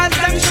 The girls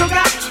them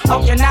sugar. How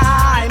can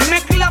I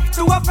make love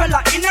to a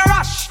fella in a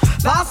rush?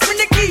 Pass me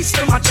the keys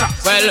to my truck.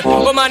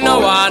 Well, woman no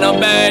wanna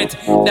bait.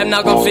 Them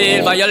not gon'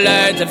 feel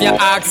violent if you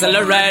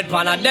accelerate.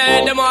 Pan a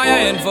day, the more you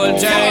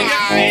infiltrate.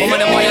 Woman,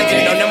 the more you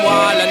take down them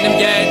wall and them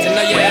gates in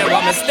the year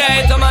of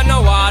mistake. Woman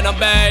no wanna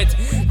bait.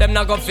 Them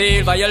not gon'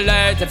 feel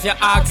violent if you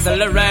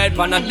accelerate.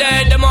 Pan a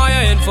day, the more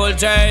you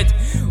infiltrate.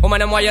 Woman,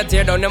 them why you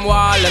tear down them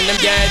wall and them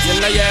gates in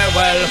the year.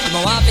 Well,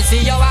 I want to see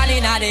you all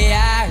in the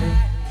air.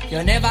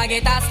 You never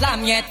get a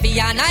slam yet, for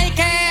your I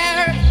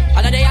care.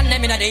 All of the and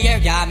them in the air,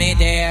 yeah, me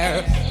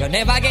there. You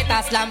never get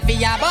a slam for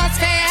your bus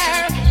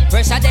fare.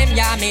 Pressure them,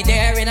 yeah, me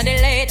there. In the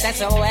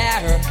latest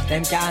aware.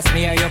 Them can't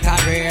smear your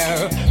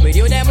career. With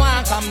you, them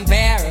won't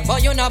compare.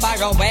 But you no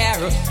borrow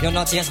where. You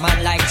no chase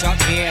man like Chuck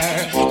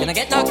here. You no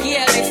get no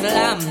kill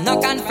Islam.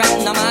 No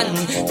confront no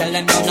man. Tell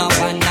them you no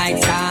one night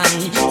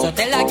stand. So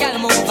tell a girl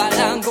move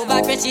along. Go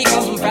back where she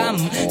come from.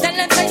 Tell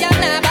them say you're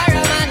not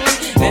borrow man.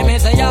 Let me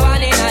say you're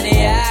one in the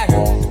air.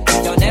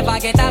 You never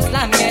get a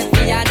slam yet,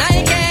 me and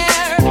I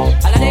care.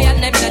 All of the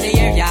and them in the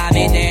air, yeah,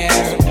 me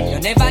there. You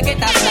never get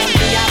a slam,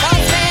 me a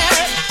boss there.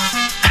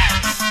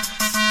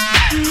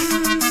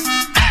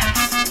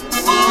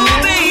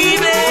 Oh,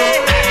 baby.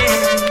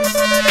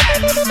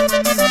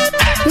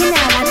 You know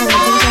I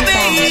don't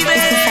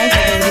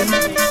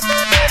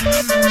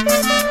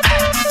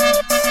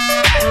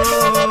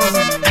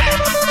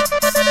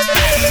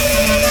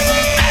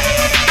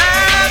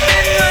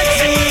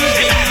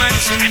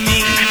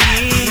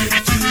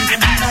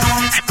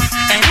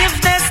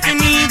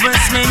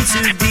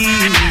to be.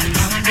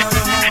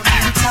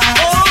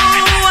 Oh,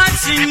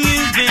 watching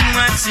you've been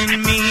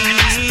watching me.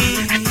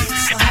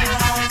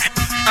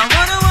 I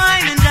wanna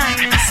wine and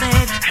dine and say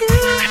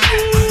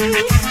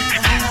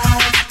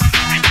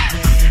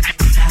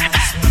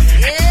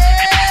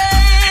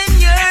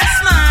and your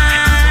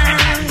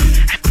smile,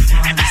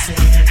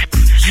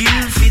 you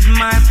fit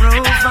my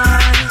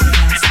profile.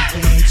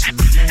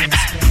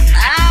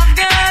 I've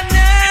got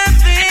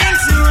nothing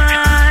to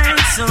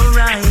hide, so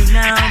right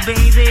now,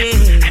 baby,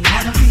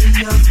 wanna be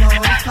your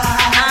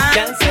profile.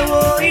 Can't say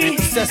boy,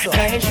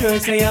 I sure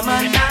say I'm a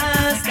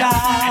nasty.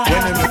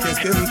 When you make your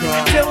skin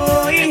crawl, say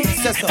boy,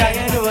 I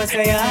know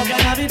say I'm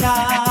gonna be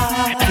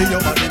bad. see your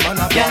body man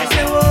a Can't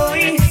say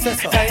boy,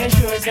 I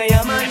sure say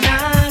I'm a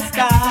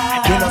nasty.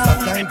 you must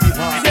have time to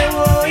pass. Say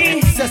boy,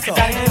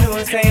 I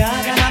know say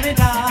I'm gonna be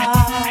bad.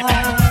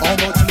 How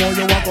much more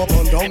you walk up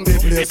and down the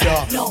place,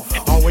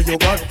 yeah? And when you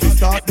got to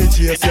start the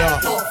chase, yeah?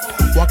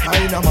 What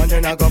kind of man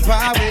then I go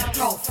par with?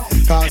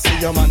 Can't see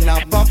your man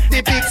now buff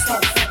the big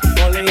stuff.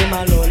 Only him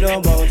alone know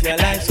about your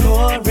life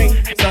story.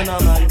 So no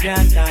man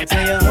can talk to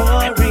your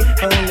hurry.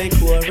 Only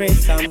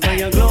chorus song for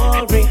your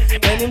glory.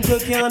 When him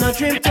took you on a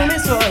trip to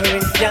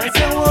Missouri, can't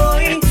say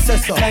boy,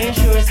 I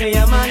sure say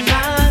I'm a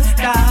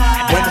master.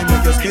 When you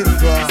make your skin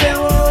crawl, say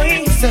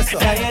boy,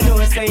 I know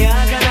say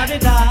I'm gonna be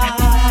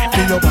bad.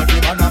 see your body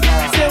man a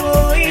pass. Say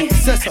boy,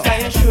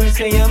 I sure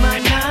say I'm a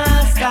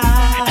master.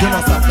 You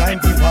must have time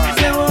to pass.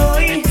 Say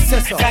boy,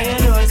 I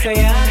know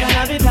say I'm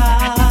gonna be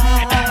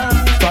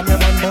bad. From your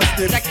man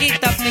busted. Jack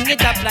it up, fling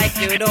it up like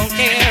you don't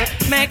care.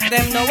 Make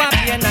them know up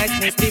your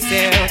niceness this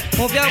year.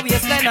 Move your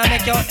waistline and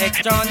make your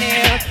extra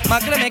near.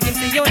 Magla make him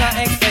see you not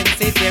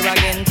expensive here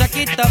again. Jack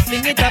it up,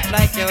 fling it up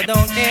like you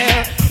don't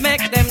care.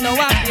 Make them know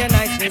up your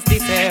niceness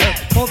this year.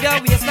 Move your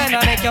waistline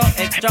and make your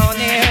extra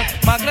near.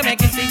 Magla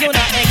make him see you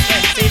not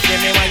expensive.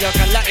 Give me why you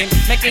can let him.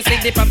 Make him see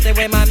the property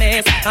where my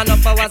miss. And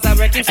up hours I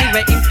work him, see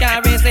where him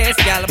can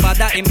resist. Y'all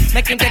bother him,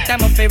 make him take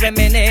time up for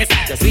reminisce.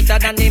 You're sweeter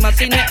than the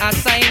machine with a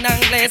sign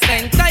and glaze.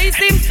 Entice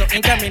him so he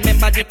can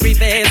remember the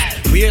previous.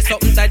 Wear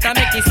something tight and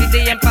make him see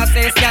the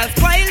emphasis. Y'all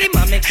spoil him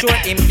and make sure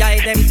him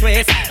guide them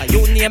twist. And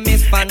your name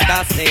is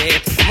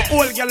fantastic. I'm an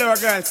old girl or a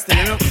girl still,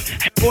 you know.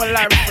 Whole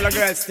life full of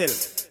girls still.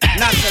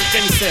 Natural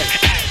thing still.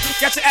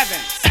 Get your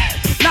Evans.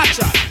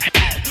 Natural.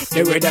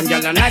 The way them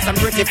girls are nice and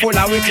pretty, full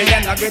of witty,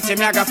 them not gritty,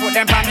 me I go put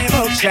them on me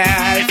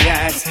bookshelf,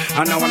 yes.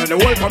 And now one of the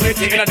whole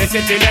community in the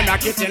city, them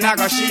not kitchen, I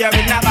go share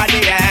with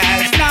nobody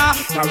else, nah.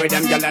 The way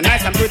them girls are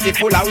nice and pretty,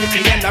 full of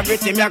witty, them not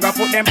gritty, me I go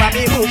put them on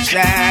me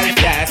bookshelf,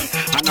 yes.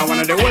 And now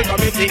one of the whole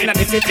community in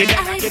the city,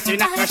 them not kitchen,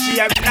 I go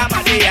share with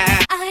nobody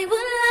else. I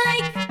would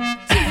like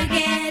to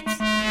get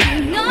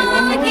to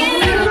know you,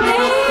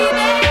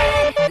 baby.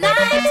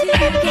 Like to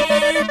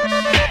get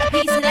a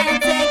piece of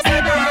that sexy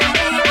body.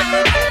 I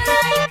would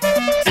like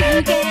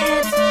to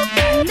get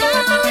to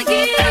know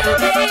you,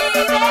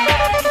 baby.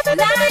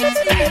 Like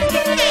to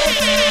get a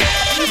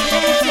piece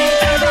of that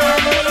sexy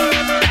body.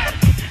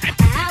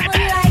 I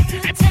would like to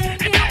turn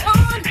you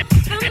on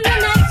from the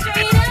night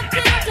straight up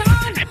till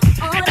dawn.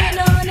 On and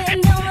on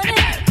and on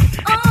and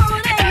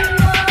on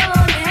and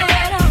on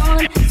and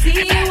on.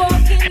 See you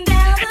walking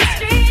down the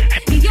street.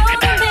 You're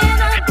the man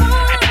I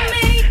wanna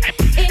meet.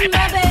 In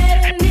my bed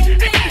and in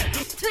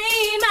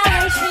between my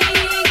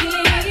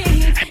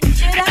sheets.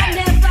 Should I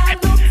never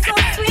look so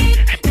sweet?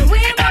 The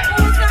way my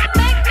pose I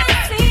make me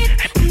see.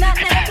 Not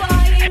that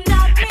boy him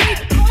knock me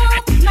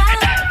off my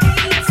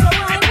feet. So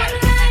I would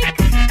like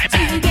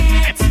to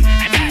get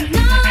to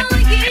know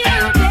you,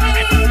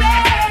 baby.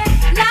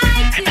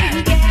 Like to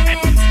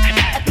get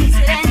a piece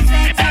of that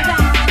sexy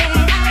body.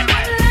 I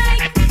would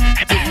like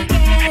to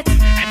get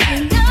to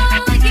know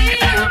you,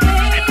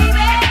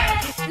 baby.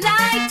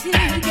 Like to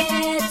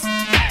get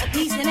a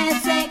piece of that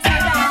sexy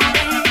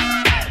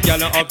body. Y'all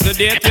not up to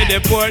date with the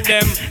poor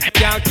them.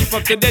 Can't keep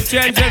up to the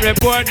trends and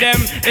report them.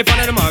 If one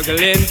of the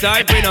muggling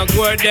type, we not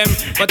court them.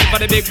 But if for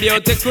the big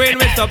beauty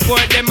queen, we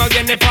support them.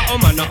 Again, if a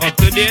woman not up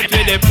to date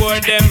with the poor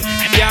them.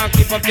 Can't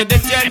keep up to the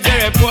trends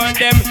and report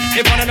them.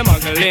 If one of the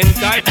muggling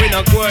type, we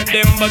not court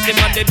them. But if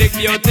for the big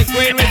beauty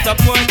queen, we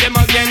support them.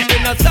 Again, we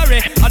not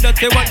sorry. I don't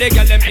say what they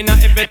get them in a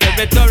every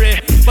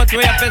territory. But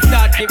we have to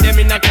start keep them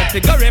in a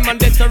category.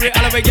 Mandatory,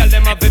 all of we get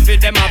them up if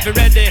them have to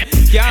ready.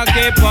 Can't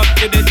keep up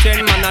to the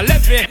trend, man, I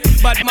left it.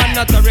 But man,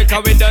 not sorry,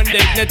 cause we done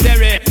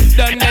dignitary.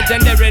 Done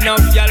legendary,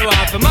 enough y'all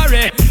want to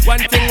marry. One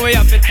thing we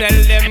have to tell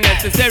them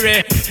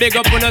necessary. Big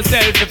up on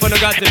yourself if you don't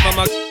got it from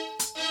a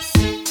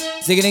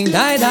Ziggy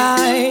die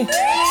die,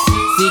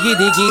 ziggy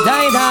diggy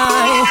die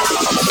die,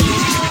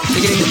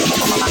 ziggy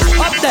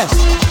up there.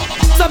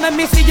 So let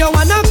me see you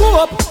wanna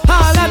go up.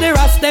 All of the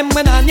rest them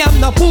when I am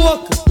no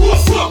pork.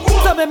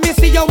 So let me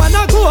see you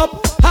wanna go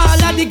up.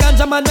 All of the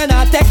ganja man when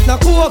I take no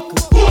coke.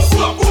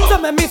 So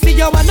let me see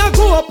you wanna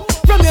go up.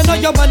 From you know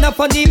you wanna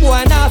funny boy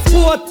and a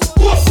sport.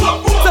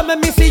 So let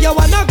me see you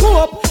wanna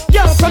go up.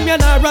 Girl from you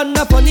know run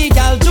a funny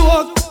girl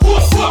joke.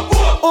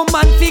 Oh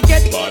man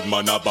forget. Bad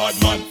man a bad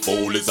man,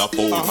 fool is a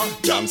fool.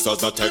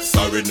 Gangsters not text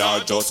sorry now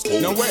just cool.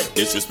 No way.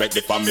 Disrespect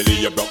the family,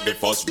 you broke the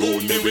first rule.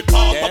 Me with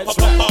pop, pop,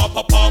 pop, pop,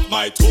 pop, pop,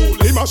 my tool.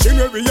 The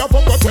machinery of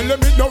up, tell them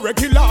it no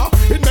regular.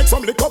 It makes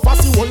some liquor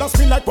fast, you wanna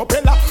spin like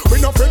propeller.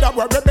 We no afraid that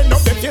we're ripping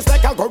up them face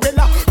like a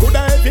gorilla. Coulda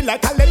heavy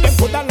like a lead, them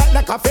coulda light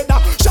like a feather.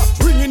 Shot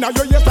ringing out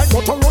your ears like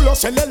Motorola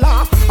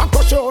cellular. And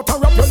crush you out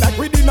and wrap you like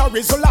within a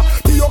Rizzola.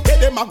 The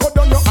okay them a go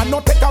down you and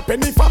not take a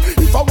penny for.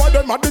 If I want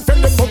them a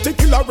defend them, but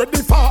kill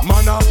already for.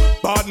 Man a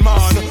bad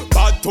man,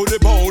 bad to the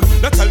bone.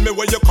 Now tell me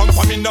where you come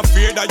from, in the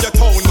fear that you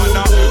town. Man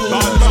a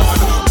bad man,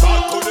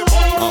 bad to the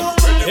bone.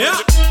 Yeah.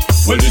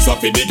 Well, this a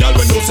for the girl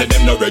when no say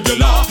them no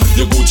regular.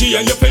 Your Gucci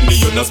and your Fendi,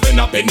 you no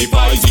spend a penny for.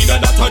 It's either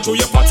that or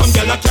through your fat, some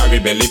girl a carry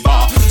belly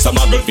bar. Some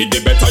a girl feed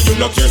the better, you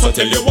no care, so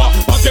tell you what.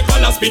 Pop your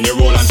collar, spin your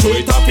roll and show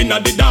it off in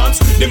the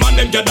dance. The man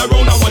them gather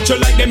round and watch you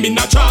like them in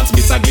a trance.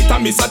 Miss a glitter,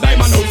 miss a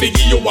diamond, out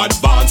figure you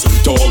advance.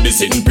 To all the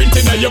sitting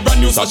printing of your brand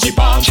new Sashi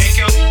pants.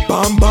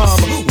 Bam bam,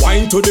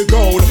 wine to the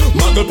ground.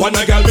 Muggle pon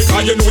a girl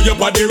because you know your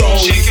body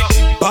round.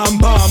 Bam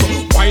bam,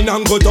 wine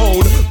and go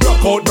down.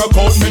 Broke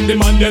out, make the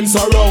man them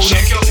surround.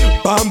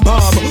 Bam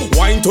bam,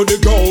 wine to the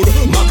ground.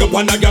 Muggle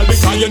pon a girl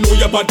because you know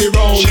your body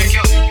round.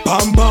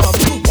 Bam bam,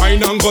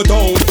 wine and go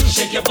down.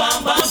 Shake your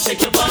bam bam,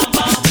 shake your bam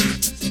bam.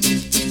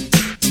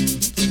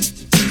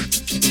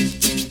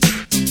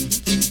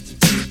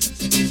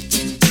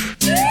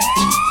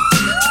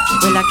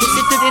 Well, I kiss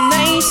it to the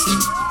nice.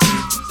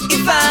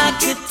 If I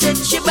could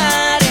touch your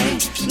body,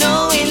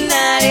 knowing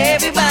not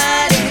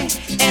everybody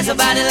has a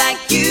body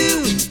like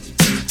you.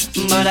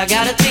 But I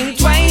gotta think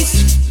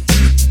twice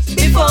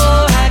before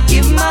I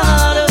give my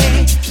heart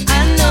away.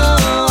 I know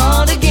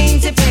all the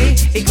games they play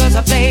because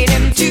I play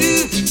them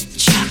too.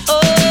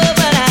 Oh,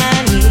 but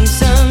I need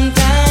some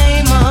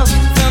time off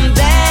from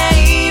that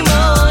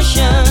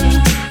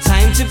emotion.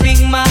 Time to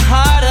bring my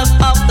heart up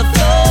off the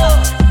floor.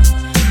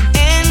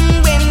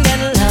 And when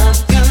that love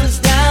comes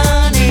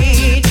down,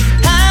 it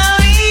our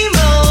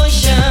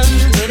emotion.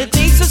 But it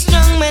takes a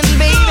strong man,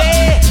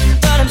 baby.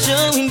 But I'm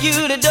showing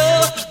you the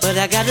door. But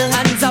I got the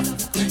hands up.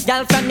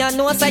 Girl from your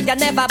nose say you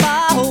never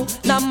bow.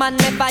 No man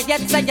never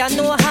yet say you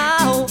know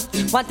how.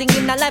 One thing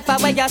in the life I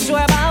where you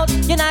sure about.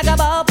 You not go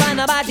bow for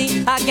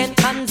nobody. Again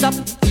hands up.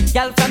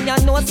 Girl from your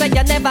nose say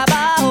you never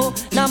bow.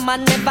 No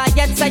man never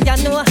yet say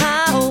you know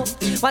how.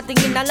 One thing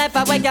in the life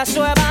I where you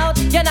sure about.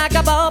 You not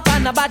go bow for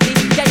nobody.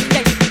 Yeah,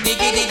 yeah.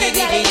 Diggy diggy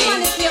diggy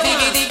ding.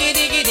 Diggy diggy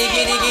diggy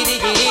diggy diggy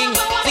diggy ding.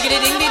 Diggy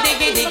diggy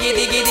diggy diggy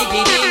diggy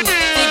diggy ding.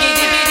 Diggy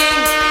diggy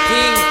ding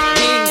ding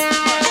ding.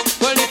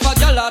 Well, if a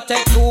girl a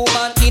take two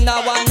man in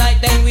a one night,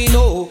 then we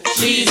know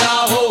she's a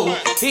hoe.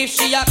 If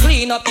she a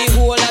clean up the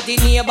whole of the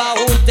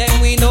neighborhood,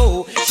 then we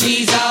know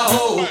she's a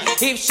hoe.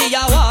 If she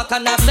a walk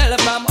and a sell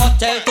from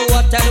hotel to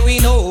hotel, we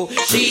know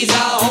she's a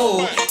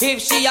hoe.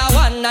 If she a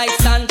one night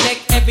stand,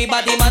 take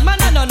everybody man,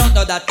 no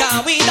that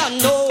can we don't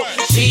know.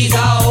 She's a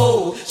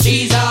hoe,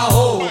 she's a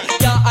hoe.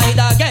 You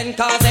hide again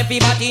cause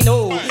everybody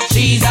know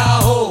she's a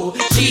hoe,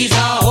 she's a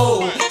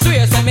hoe.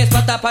 Swear say me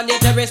spot up on the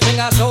terrace bring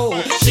a show.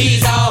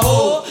 She's a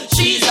hoe,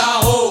 she's a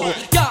hoe.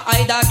 You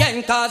hide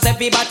again cause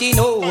everybody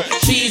know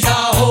she's a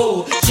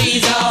hoe,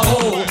 she's a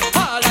hoe.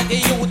 All of the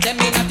youth them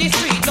in the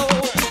street know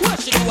what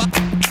she do.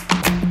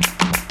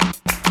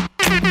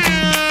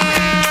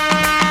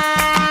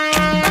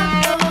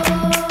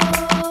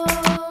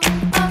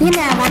 You're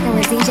now rocking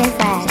with DJ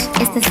Flash.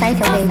 It's the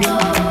Cypher, baby.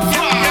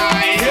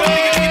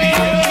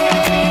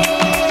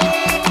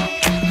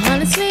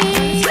 Honestly,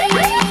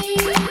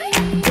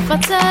 if I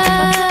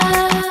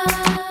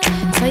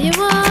tell you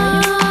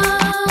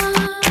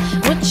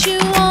what you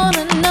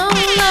wanna know,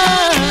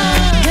 love,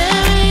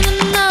 there ain't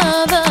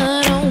another.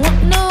 Don't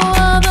want no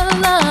other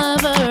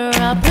lover.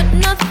 I put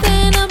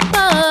nothing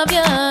above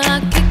ya. I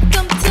kick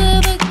 'em to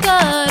the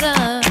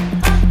gutter.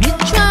 You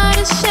try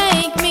to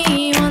shake me,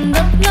 wound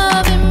up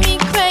loving me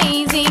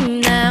crazy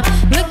now.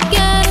 Look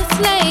at us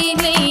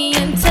lately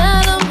and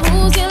tell 'em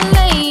who's your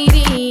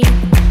lady.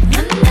 I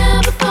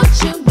never thought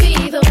you'd be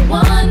the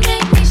one,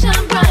 make me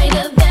shine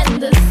brighter than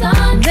the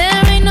sun.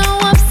 There ain't no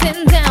ups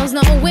and downs,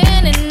 no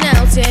winning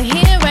outs. You're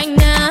here right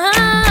now.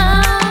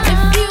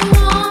 If you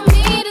want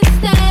me to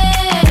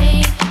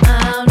stay,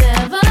 I'll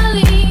never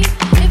leave.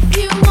 If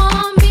you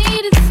want me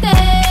to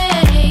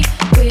stay,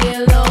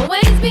 we'll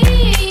always be.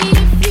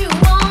 If you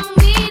want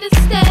me to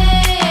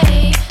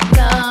stay,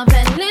 love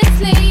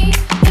endlessly.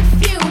 If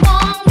you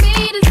want me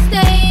to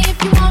stay, if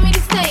you want me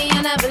to stay,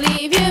 I never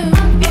leave you.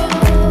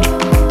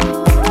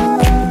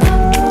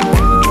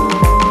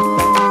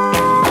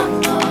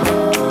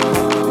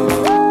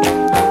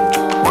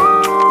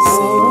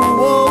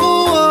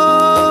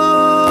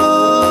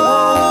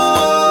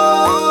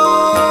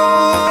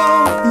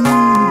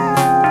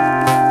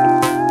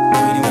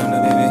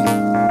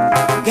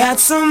 Got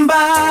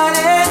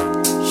somebody,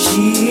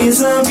 she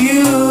is a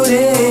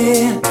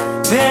beauty,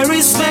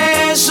 very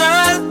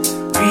special,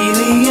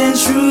 really and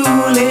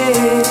truly.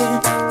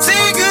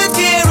 Take good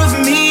care of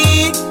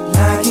me,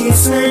 like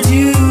it's her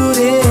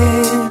duty.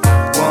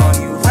 Want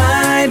you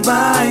right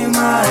by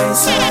my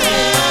side,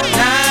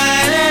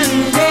 night and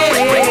day.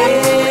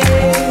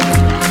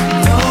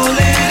 No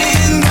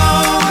letting go,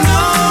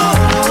 no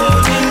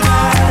holding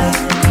back,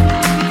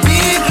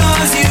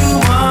 because you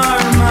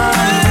are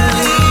my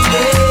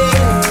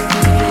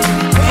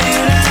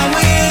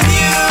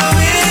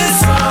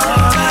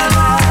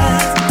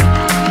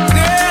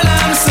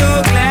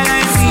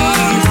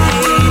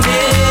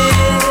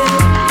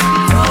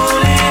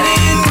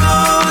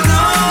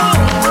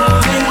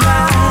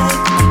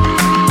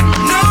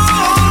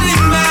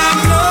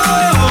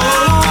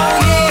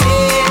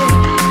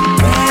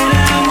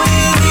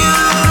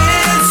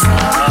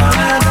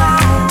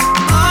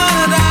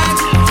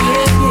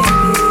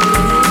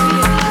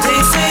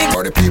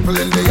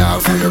people in the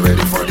house, are you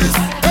ready for this?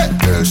 Hey,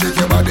 girl, shake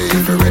your body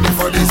if you're ready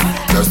for this.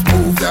 Just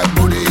move that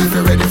booty if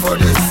you're ready for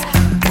this.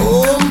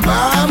 Boom,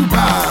 bam,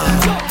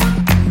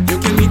 bam. You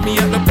can meet me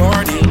at the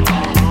party.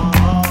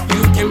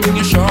 You can bring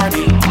your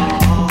shorty.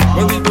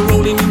 Well, we'll be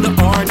rolling in the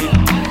party.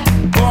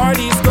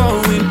 Party's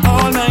going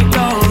all night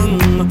long.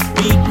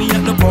 Meet me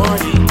at the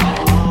party.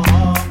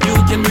 You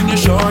can bring your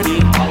shorty.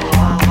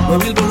 Well,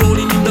 we'll be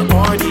rolling in the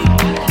party.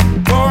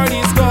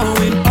 Party's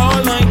going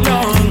all night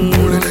long.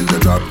 Rolling in the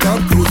drop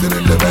top, cruising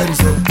in the Benz.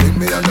 Take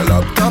me on the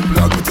laptop,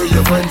 log me to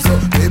your friends.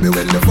 Baby,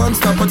 when the fun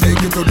stop, I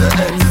take you to the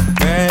end.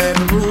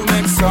 Bedroom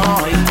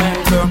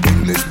excitement.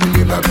 English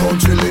million, not pound,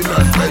 chilling,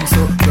 not friends.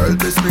 Girl,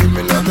 be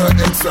screaming like a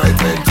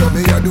excitement.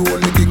 Me are the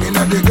only king in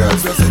the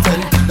girls'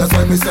 resident. That's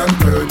why me stand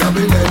third, I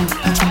be end.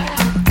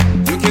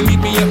 You can meet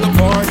me at the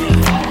party.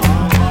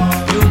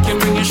 You can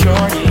bring your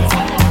shorty.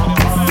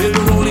 We'll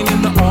be rolling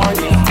in the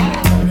party.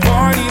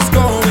 Party's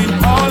going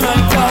all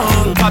night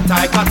long. Cut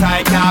I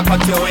can't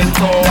cut you in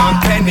two.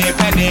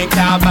 Penny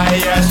can't buy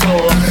your show.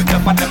 The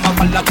for them a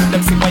follow to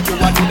them, see what you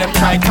want to them.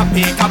 Try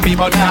copy,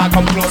 but now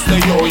come close to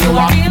you. You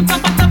are can't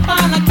tap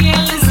on a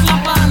girl,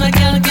 slap on a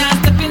girl, can't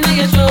step in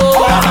your show.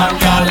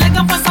 Like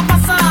a pasa,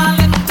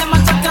 let them a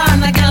chat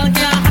on a girl,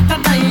 can't hotter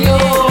than you.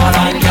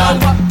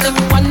 Walk them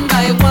one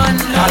by one,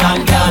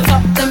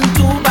 top them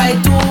 2 by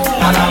 2,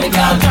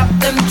 drop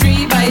them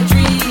 3 by 3.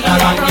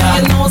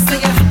 You know, say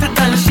you're hotter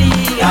than she.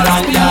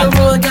 Spin the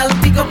road, girl,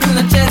 pick up in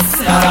the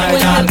chest. When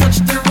you touch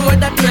the road,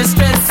 that you're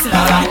stressed.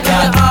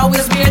 You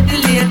always wear the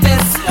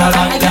latest. I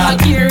don't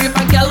care if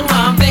a girl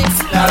want vex.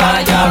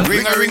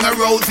 Ring a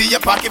rosy, your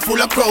pocket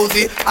full of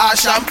prosy.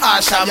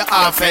 Asham, your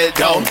arm fell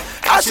down.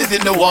 Ashes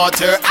in the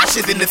water,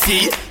 ashes in the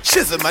sea.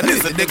 Shizzle and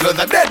nizzle, the girls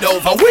are dead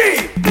over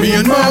we. Me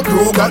and my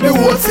crew got the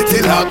whole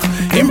city locked.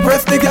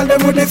 Impress the girl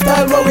them with the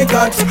style what we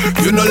got.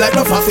 You know like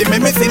no fussy,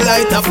 make me see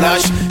light a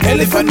flash.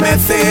 Elephant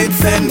message,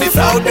 send this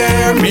out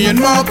there. Me and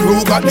my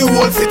crew got the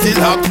whole city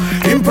locked.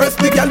 Impress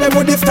the girl them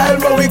with the style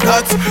what we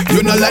got.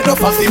 You know like no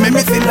fussy, make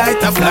me see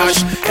light a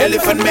flash.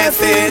 Elephant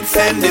message,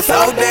 send this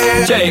out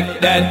there.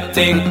 Shake that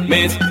thing,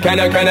 miss. Can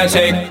I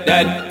shake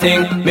that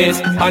thing, miss?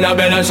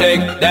 Annabella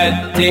shake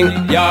that thing,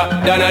 yeah.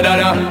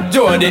 Donna,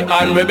 Jody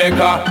and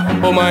Rebecca.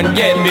 Woman,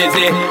 get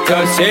busy.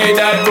 Just shake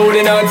that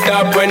booty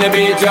non-stop. When the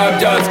beat drop,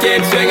 just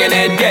keep swinging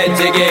it. Get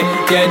jiggy,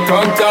 get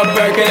drunk up,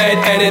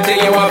 percolate. Anything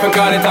you want,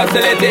 call it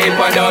oscillate.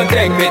 If I don't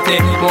take pity,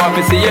 want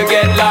to see you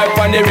get life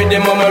on the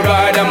rhythm of my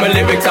ride. And my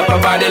lyrics up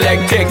about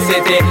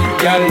electricity.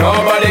 Girl,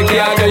 nobody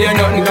can do you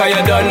nothing, cause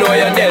you don't know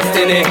your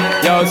destiny.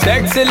 Yo,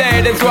 sexy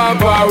ladies want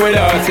power with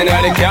us. You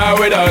know they car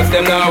with us,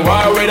 them not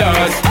war with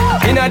us.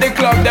 You know the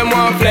club, them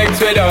want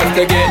flex with us.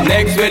 To get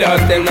next with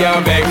us, them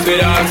can't vex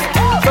with us.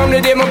 From the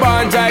day my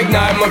bond, I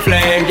ignite my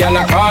flame. Girl,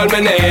 I call my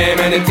name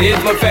and it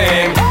is my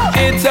fame.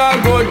 It's a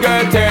good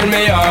girl, turn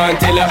me on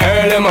till I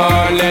earn them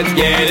on. Let's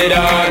get it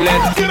on,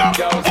 let's get up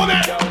on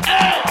it,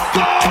 hey,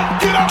 go,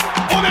 get up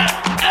on it,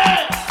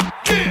 hey,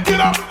 get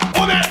up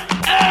on it,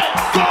 hey,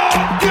 go,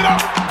 get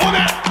up on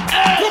it,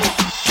 hey.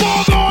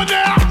 Fall on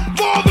there,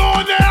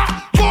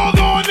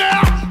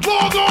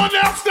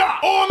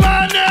 stop.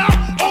 Online there,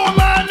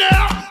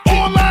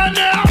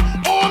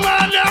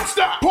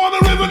 stop. Pour the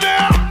river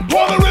there,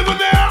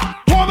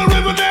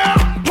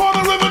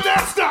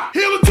 stop.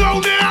 Heel the toe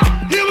there,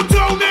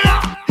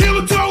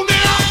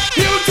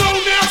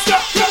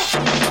 stop.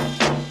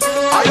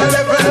 Higher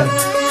level,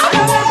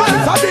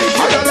 Sadiq,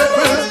 higher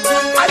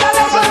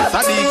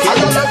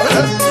level.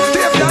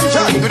 Steve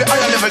Johnson, do the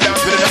higher level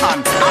dance with the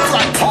hand.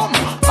 Alright, come.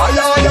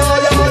 Higher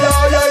level.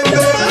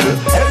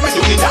 Help me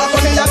do the dance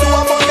for me, I do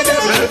among the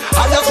devil.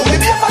 Higher to the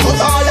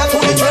bass, higher to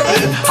the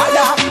treble.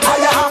 Higher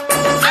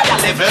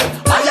level.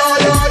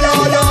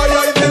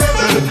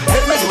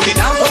 Help me do the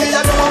dance for me,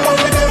 I do among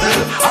the devil.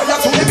 Higher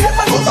to the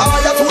bass,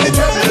 higher to the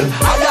treble.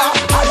 Higher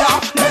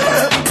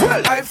level.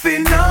 Well, I've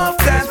seen enough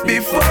dance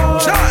before,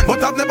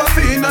 but I've never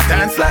seen a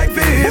dance like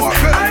this.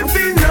 I've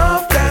seen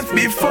enough dance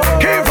before,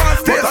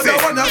 but I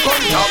don't wanna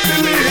come top the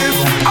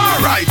list.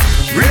 Alright,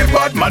 real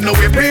bad man, no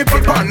we people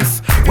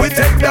pants. We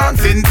take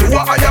dancing to a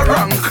higher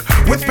rank.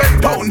 We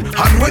spend pound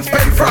and we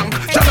spend franc.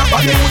 Shut up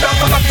and you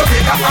dance like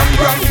Jamaica and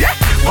Grand. Yeah,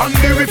 on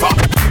the river,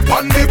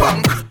 on the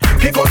bank.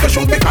 Kick out the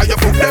shoes because you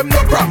put them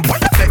no cramp.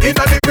 What you say in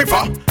the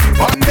river,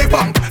 on the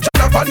bank. Shut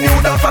up and you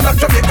dance like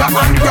Jamaica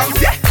and Grand.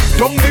 Yeah,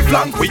 down the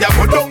flank, we a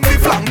go down the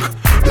flank.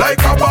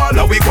 Like a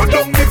baller, we go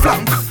down the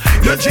flank.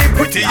 Your Jeep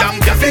pretty young,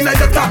 just in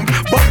your tank.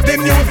 But the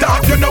new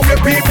dance, you know where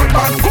people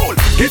are cool.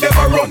 Give them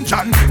a run,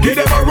 John, give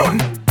them a run.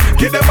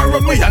 Give them a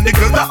run, we and the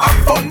girls that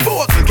have fun.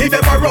 Both, give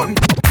them a run,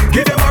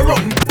 give them a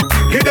run.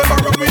 Give them a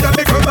run, we and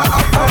the girls that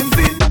have fun.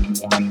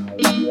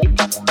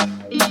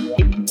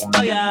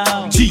 Oh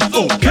yeah.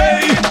 G.O.K.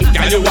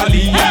 Girl, you a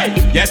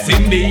lead, yes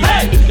indeed.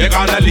 You're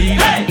gonna lead,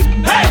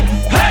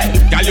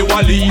 girl, you a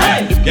lead,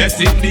 yes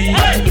indeed.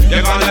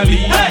 You're gonna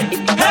lead,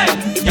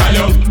 girl,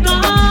 you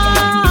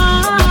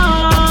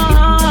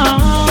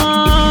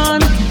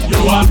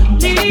a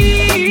lead,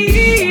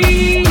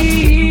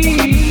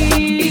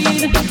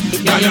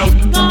 girl, you.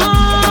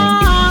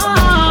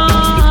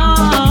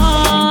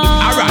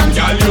 Alright,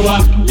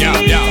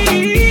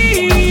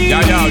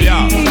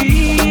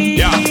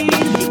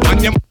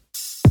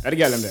 the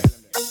girl them there.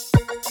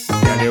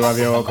 Girl, you have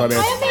your hook a bit.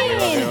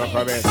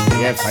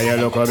 Yeah, fire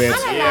look a bit.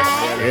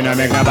 You know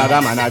make no bag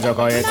a man a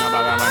joke it.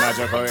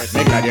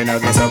 Make glad you know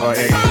get so go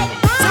it.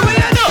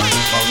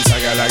 Bounce a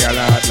girl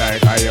hot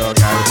like a yo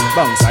girl.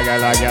 Bounce a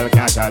girl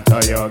can't shot to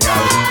you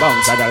girl.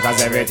 Bounce a girl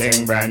cause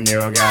everything brand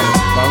new girl.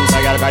 Bounce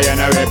a girl cause you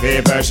know we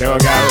people show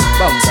girl.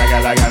 Bounce a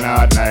girl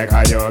hot like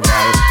a yo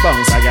girl.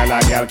 Bounce a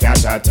girl can't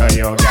shot to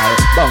you girl.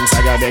 Bounce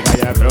a girl because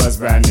your clothes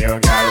brand new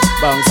girl.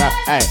 Bounce a,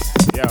 hey,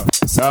 yo,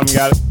 some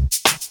girl.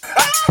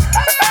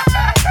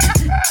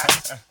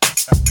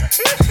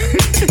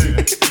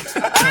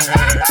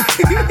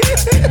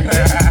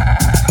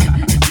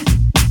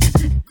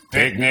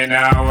 Pick me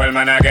now, old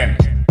man again.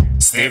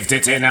 Stiff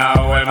titty now,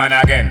 old man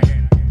again.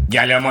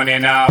 Girl your money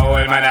now,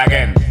 old man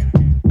again.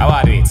 How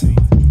I do it?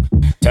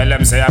 Tell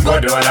them say I go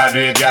do all I do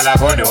it, girl I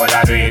go do all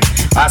I do it.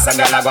 Ask a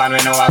girl I go and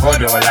we know I go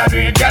do all I do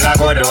it. Girl I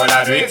go do all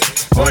I do it,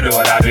 go do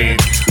all I do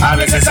it.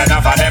 Always is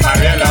enough of them a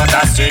real out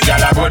the street. Girl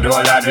I go do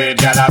all I do it,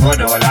 girl I go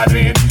do all I do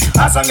it.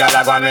 Ask some girl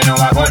I go and we know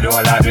I go do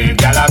all I do it.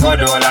 Girl I go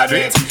do all I do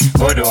it,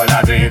 go do all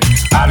I do it.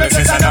 Always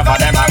is enough of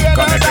them a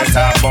come and get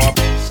up up.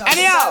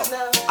 Anyhow,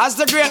 as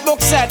the great book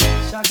said,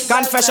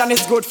 confession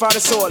is good for the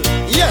soul.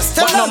 Yes,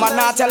 tell them. But no man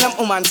not tell them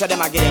woman so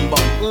them a get them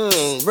bun.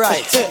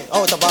 Right,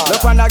 out of all.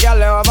 Look on the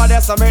girl over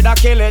there, so me da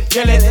kill it.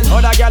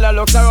 Other girl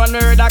looks around me,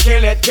 da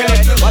kill it.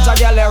 Watch a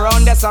girl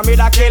around there, so me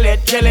da kill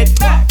it.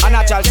 A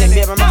natural thing,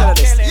 baby, me tell you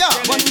this. Yeah.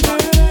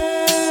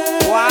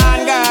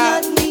 One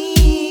girl,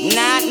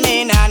 not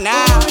me, nah.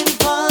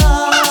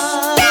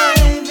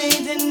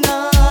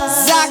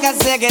 Zaka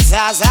ziggy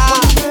zaza.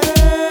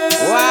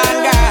 One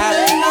girl,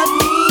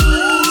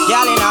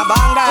 girl in a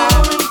banga.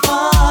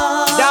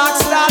 Dark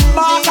start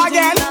back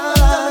again.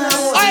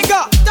 I go.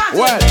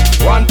 Well,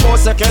 one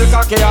post a kill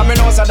cocky and me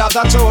know say that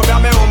a true. Me a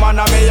me woman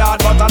and me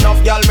yard, but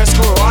enough girl me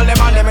screw. All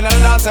them and them in the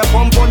dance say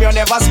pum pum you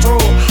never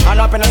screw.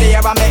 And up in the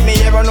air and make me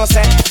even know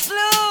say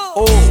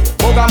oh,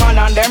 Booga man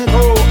and them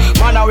crew.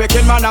 Man a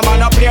wicked man a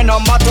play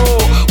number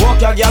 2. Walk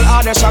your girl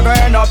hard, they shall go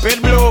end up with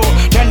blue.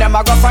 Then them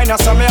a go find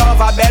us some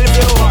over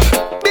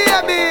Bellevue.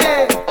 Baby,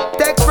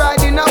 take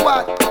pride in a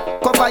what?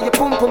 Cover your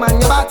pum pum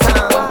and your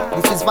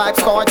bottom. This is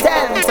Vibes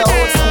Cartel, it's a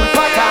old school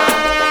pattern.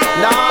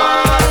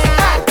 Lord,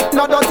 hey,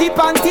 no dirty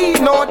panty,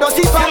 no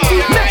dirty panty.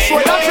 Make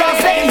sure that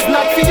dress is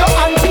not for your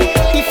auntie.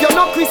 If you're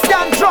not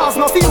Christian, draws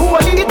not for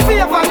holy. It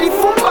favor the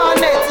football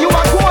net, you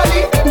are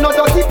goalie. No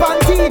dirty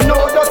panty,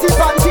 no dirty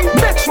panty.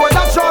 Make sure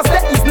that draws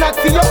is not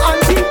for your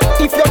auntie.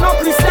 If you're not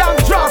Christian,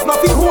 draws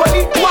not for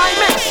holy. Why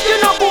mesh? You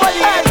know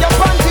goalie. Hey, your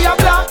panty are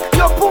black,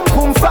 your pum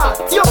pum fat,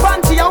 your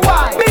panty are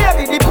white.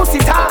 Baby, the pussy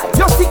tight.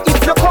 You see if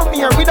you come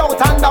here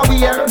without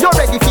underwear, you're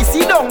ready to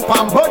sit down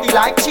pan body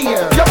like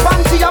cheer. Your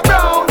panty are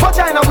brown,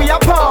 vagina we are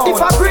pound.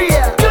 If I agree,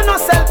 you no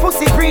sell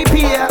pussy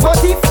prepare.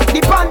 But if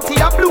the panty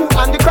are blue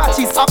and the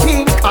crotches are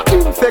pink, a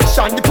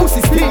infection the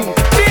pussy stink.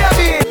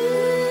 Baby.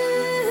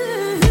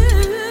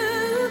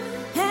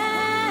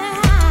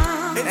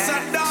 It's a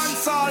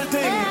dancehall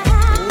thing.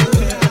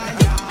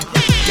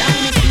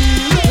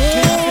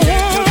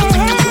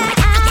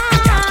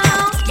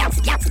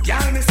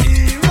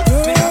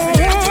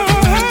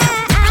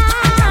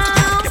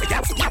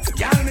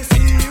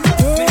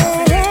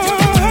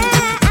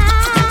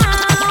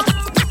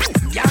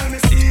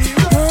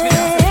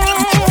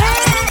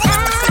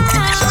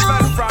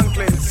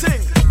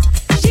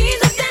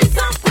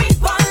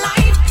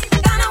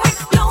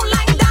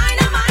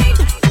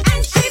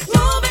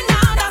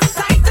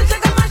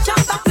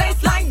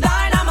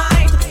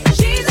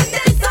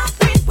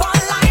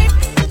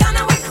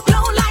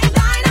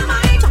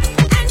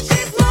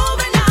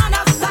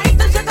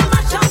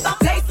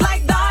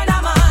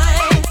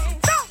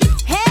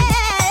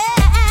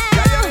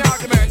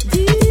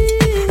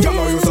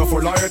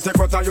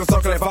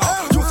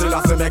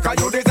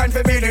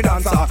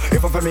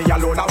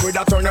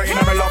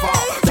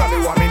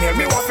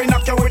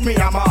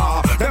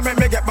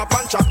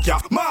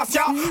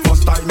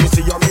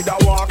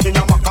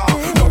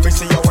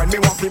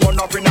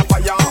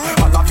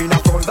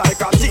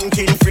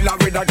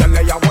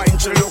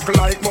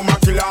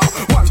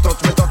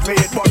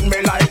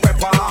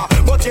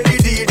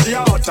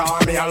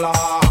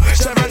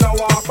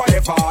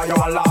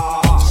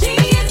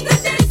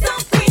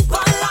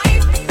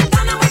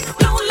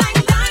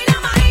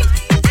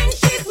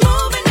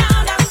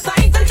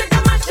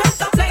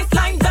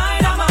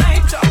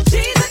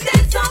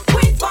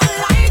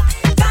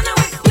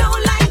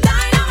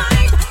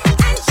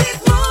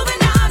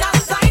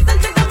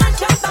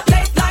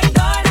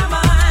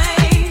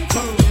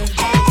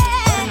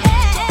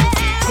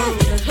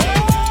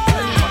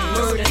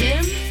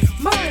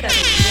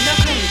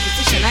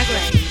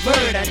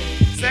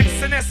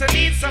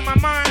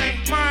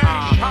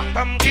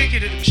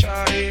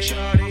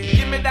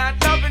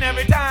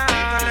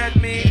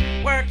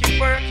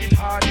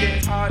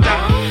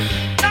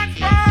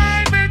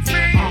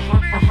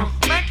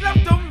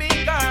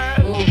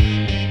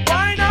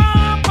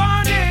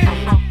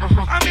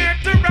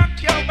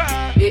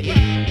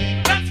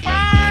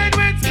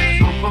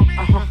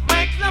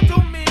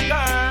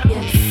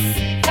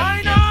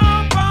 Why not?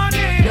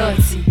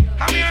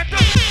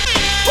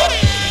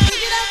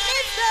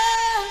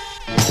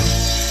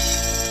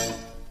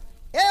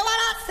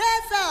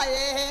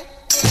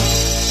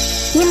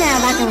 You're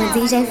now rocking with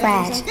DJ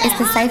Flash. It's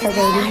the Cypher,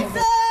 baby.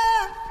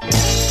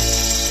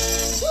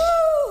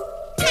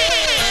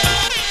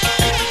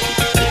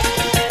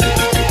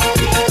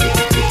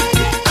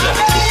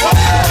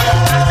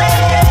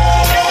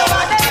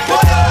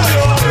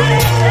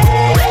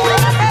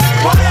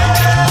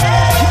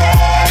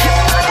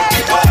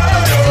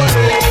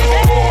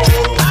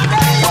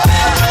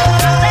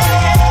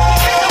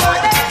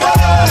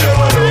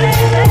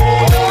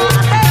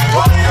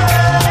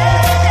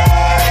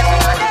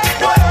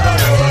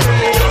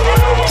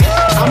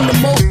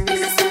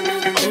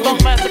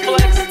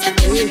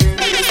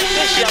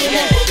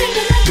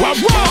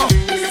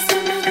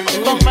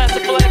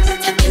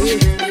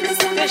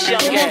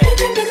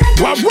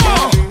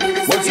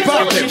 What's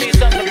poppin'?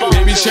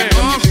 Baby Sham,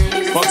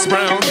 Fox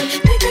Brown,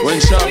 when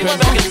shopping.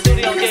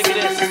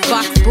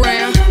 Fox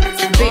Brown,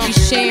 Baby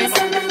Sham,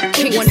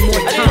 one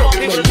more time.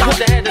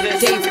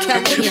 Dave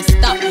Kelly can't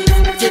stop me.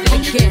 Did it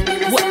again.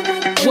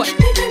 What?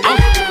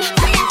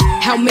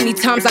 How many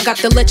times I got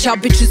to let y'all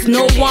bitches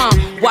know I'm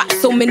why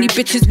so many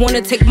bitches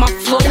wanna take my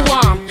flow?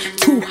 I'm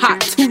too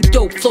hot, too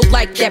dope, flow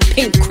like that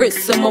pink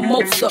Chris and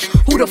Mimosa.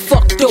 Who the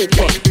fuck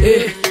doper?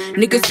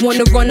 Niggas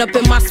wanna run up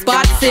in my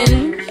spots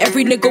and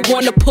every nigga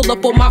wanna pull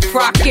up on my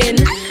frockin'.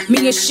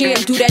 Me and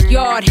Sham do that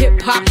yard hip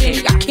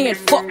hopping. I can't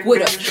fuck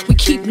with us, we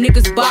keep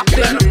niggas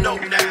bopping.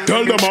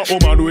 Tell them a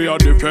woman we are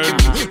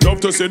defend. Love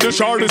to see the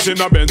Charlies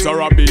in a Benz or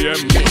a BM.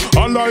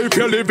 Allah if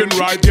you're living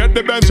right, get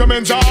the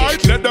Benjamins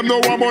right. Let them know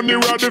I'm on the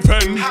road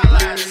defend.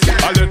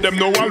 I let them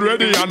know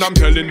already and I'm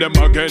telling them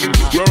again.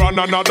 We're on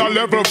another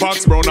level,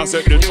 Fox Brown, I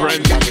set the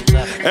trend.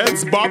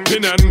 Heads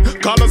bopping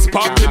and colors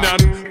popping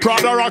and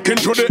Prada rocking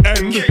to the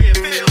end.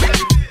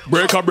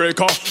 Breaker,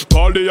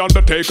 call the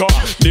Undertaker.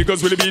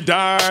 Niggas will be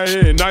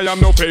dying, I am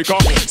no faker.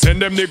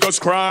 Send them niggas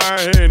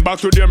crying back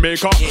to their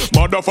maker.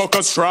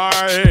 Motherfuckers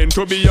trying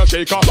to be a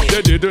shaker.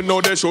 They didn't know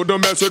they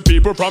shouldn't mess with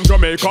people from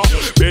Jamaica.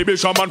 Baby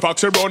Shaman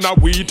Foxy Brown, now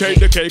we take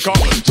the cake.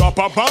 Drop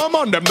a bomb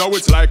on them, now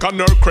it's like a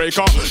nerve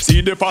cracker.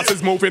 See the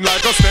fastest moving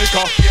like a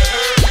snaker.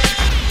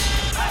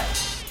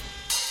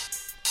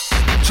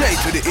 J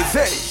to the is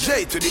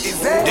J to the is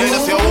You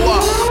know see how we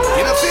walk.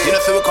 You know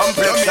see we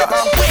complex. You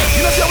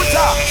know see how we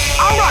talk.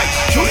 Alright,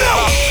 you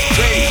know.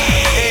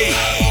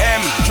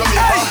 J-A-M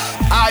Jamaica.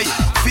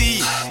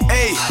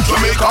 I-C-A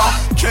Jamaica.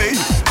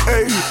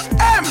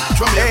 J-A-M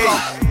Jamaica.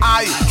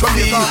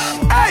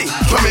 I-C-A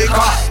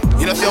Jamaica.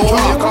 You know see how we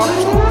walk.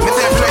 Me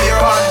say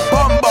Jamaica.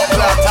 Bumbo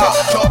clatter.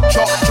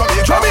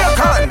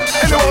 Jamaican.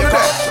 Everyone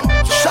there.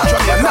 Shut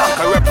up, you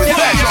know.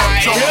 Represent.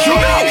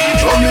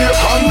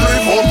 Jamaican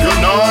live up your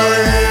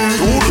night.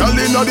 Two girl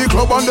inna the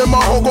club and them a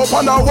hug up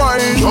and a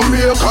wine.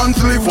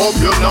 Jamaicans live up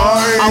your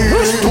night. I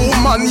wish two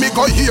man me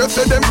go here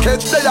say them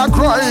catch they a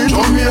grind.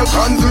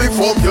 Jamaicans live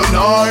up your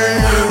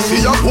night.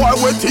 See a boy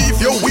with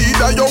teeth your weed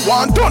and you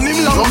want done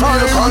him long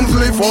time. Jamaicans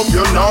live up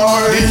your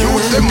night. The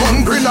youth them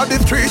hungry inna the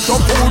streets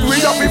of food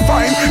we have to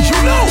find. You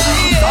know,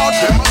 start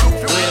them.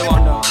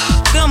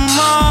 Come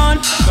on,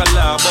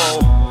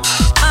 collabo.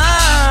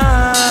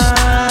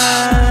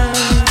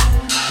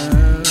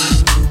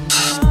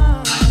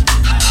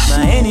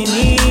 My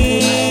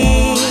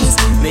enemies,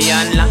 me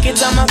unlock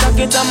it, I'ma cock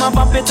it, I'ma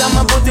pop it,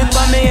 I'ma put it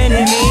for my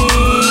enemies.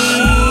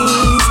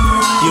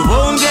 You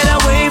won't get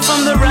away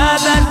from the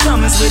wrath that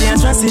comes with the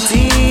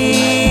atrocities.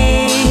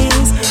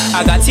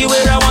 I got you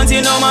where I want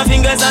you, know my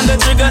fingers and the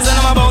triggers, and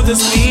I'm about to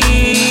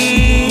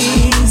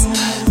squeeze.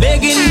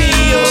 Begging me,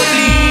 oh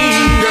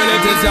please. Girl,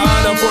 it is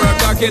on at 4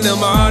 o'clock in the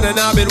morning.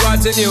 I've been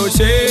watching you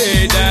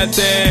shade that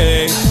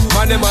thing.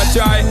 Man, them a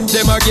try,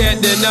 them a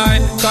get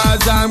denied.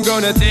 Cause I'm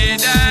gonna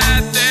take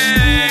that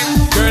thing.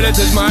 Girl, it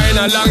is mine,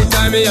 a long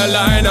time me a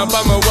line up.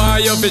 I'm a why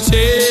you fi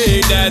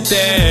shake that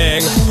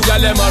thing. Y'all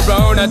them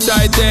around, I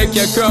try take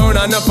your crown.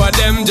 Enough of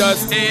them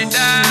just hate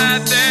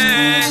that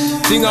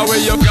thing. Sing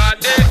away you got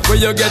it. Where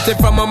you get it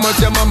from, how much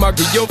your mama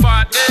give you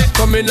fat it.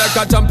 Coming like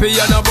a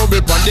champion, a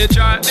bubble pon the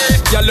chart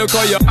it. Y'all look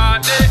how you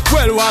hot it.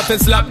 Well, walk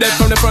and slap that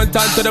from the front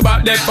and to the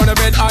back, that from the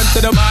bed and to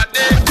the mat.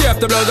 Take off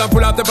the blouse and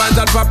pull off the pants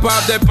and pop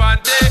off the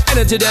panty.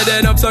 Energy dead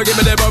enough, so give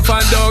me the buff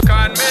and don't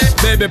con me.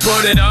 Baby,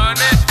 put it on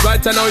me.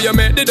 Right now you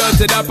make the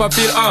dirty up, I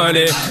feel on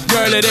it.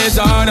 Girl, it is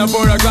on at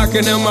 4 o'clock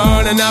in the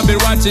morning. I've been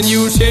watching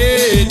you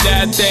shake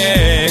that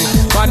thing.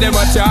 But them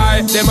a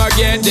try, them a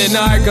get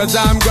denied. Cause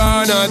I'm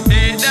gonna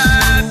take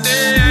that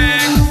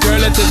thing.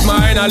 Girl, it is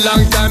mine, a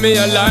long time me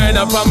a line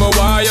up. I'm a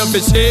why you fi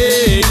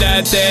shake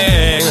that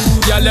thing.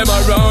 Y'all them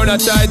around, I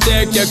try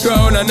take your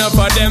crown. Enough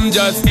of them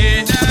just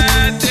hate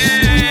that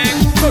thing.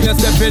 So you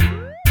step it.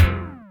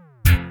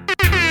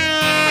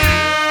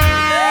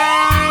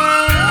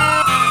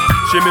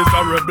 She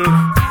miserable,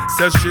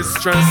 says she's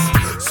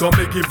stressed, so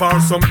me give her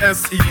some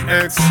sex.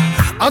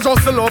 I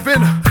just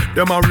loving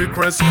them a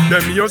request.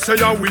 Them here say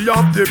we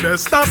have the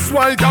best. That's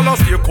why gal a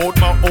stake out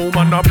my home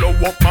and a blow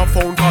up my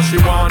phone, cause she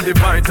want the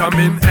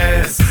vitamin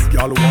S.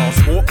 Gal want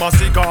smoke my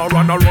cigar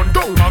and a run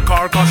down my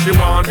car, cause she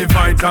want the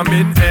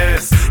vitamin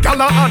S.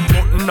 Gal a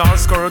unbutton her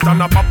skirt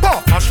and a pop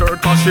off her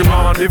shirt, cause she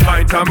want the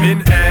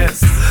vitamin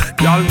S.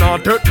 Gal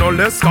not hurt no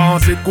less,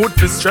 cause it good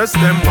to stress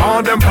them.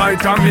 Want them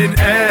vitamin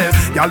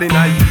S. Gal in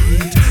a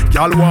heat,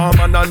 gal warm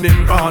and a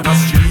nim on the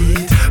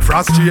street.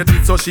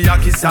 Frustrated so she a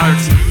kiss her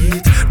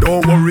teeth.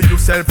 Don't worry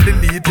yourself,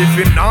 delete. If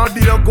it not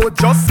be a good,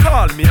 just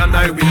call me and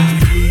I will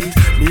tweet.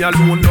 Me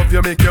alone love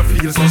you, make you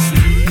feel so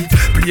sweet.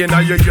 Pain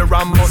in your ear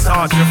and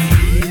massage your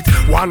feet.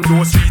 One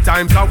dose 3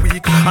 times a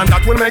week, and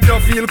that will make you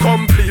feel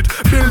complete.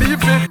 Believe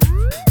me.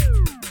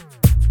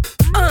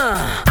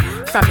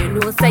 From you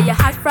know say you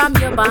hot from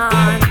your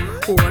band.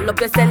 Hold up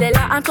your cellular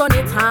and turn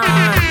it on.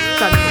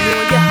 From you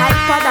know you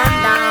hyper than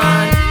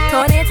down.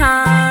 Turn it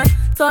on,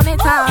 turn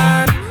it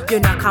on. You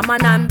know come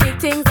on and big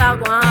things I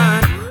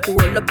want.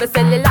 Hold up your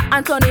cellular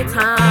and turn it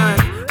on.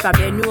 From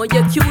you know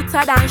you're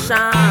cuter than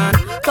Sean.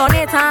 Turn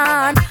it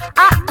on.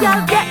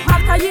 Girl get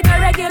mad cause you the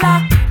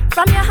regular.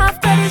 From your half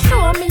to the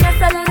show me your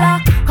cellular.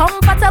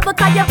 Compatible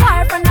cause your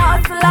boyfriend a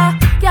hustler.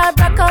 Girl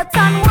break out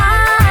and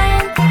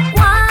wine,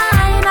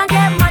 wine and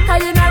get mad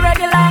cause you the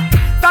regular.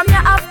 From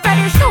your half to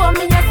the show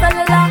me your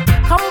cellular.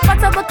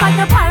 Compatible cause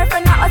your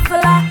boyfriend a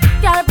hustler.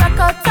 Girl break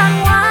out and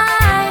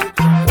wine,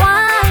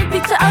 wine.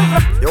 Picture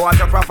over. You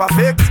want a proper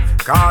fix?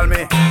 Call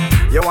me.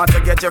 You want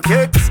to get your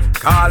kicks?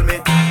 Call me.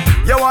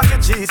 You want your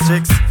cheese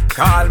chicks?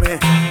 Call me.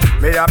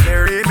 Me have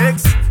the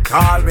remix?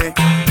 Call me.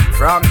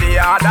 From the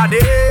other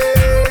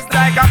days,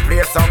 like I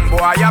play some boy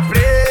I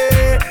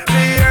play.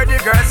 Me hear the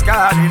girls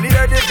calling,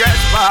 hear the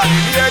girls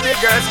falling, hear the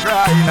girls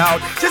crying out.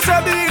 She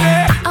said, "Baby,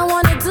 I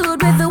want a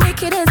dude with the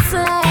wickedest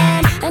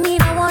slang. I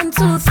need a 1,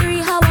 2, 3,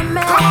 how a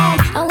man.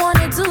 I want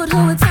a dude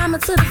who would time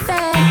it to the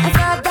fan. I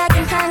thought back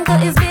and handle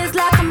his biz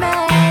like a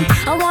man.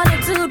 I want a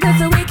dude with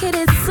the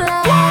wickedest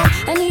slang.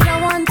 I need a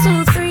 1,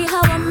 2, 3,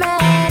 how a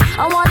man.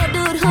 I want a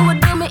dude who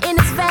would do me in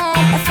his van.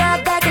 I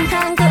thought back and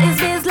handle his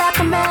biz like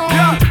a man.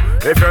 Yeah.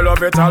 If you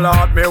love it,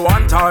 alert me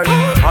one time.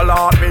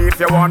 Alert me if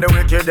you want the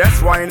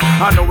wickedest wine.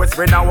 I know it's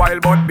been a while,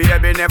 but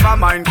baby, never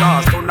mind.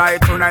 Cause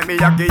tonight, me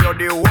I give you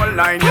the whole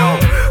line, yo.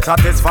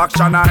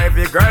 Satisfaction a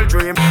every girl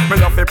dream. Me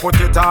love to put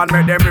it on,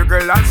 make them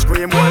wriggle and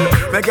scream. Well,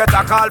 me get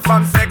a call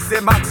from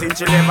Sexy Maxine.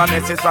 She leave a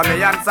message from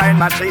me and sign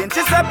machine.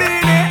 She said,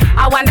 "Beanie,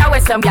 I wonder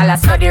where some gyal a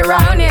study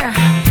round here.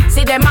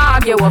 See them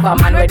argue over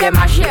man where them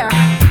a share.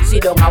 See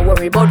don't a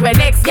worry about when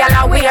next gyal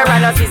a wear.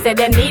 And us say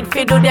they need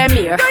fi do them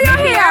here. Do you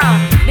hear?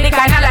 The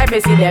kind of life me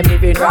see them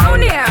living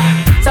round here.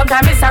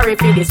 Sometimes it's sorry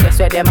for this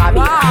where them a be.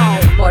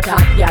 But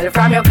hot gyal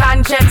from your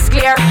conscience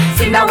clear.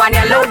 See the one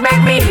you love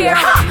make me hear.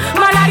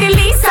 Man a the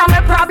least of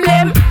my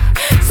problem.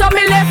 So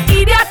me left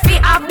idiot fi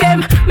have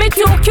them. Me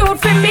too cute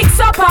fi mix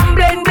up and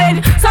blend.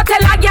 So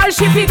tell a girl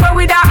she fi go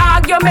with her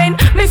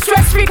argument. Me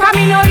stress free cause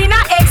me know in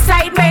a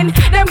excitement.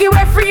 Them give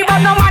way free but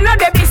no man no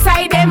dey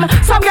beside them.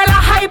 Some girl a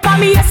hype on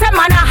me, yes a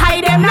man a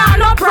hide them. Nah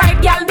no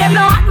pride girl, them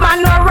no hot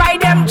man no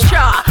ride them.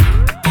 Cha.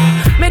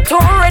 Me too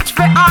rich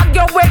fi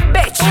argue with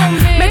bitch.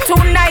 Me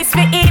too nice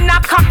fi in a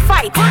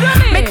cockfight.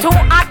 Me too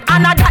hot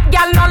and a that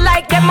girl no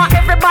like them.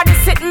 Everybody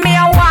sit me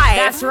a while.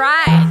 That's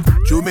right.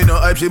 You me no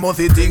hype, she must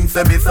think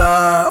say me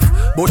soft.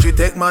 But she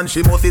take man,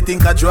 she must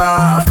think a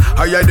draft.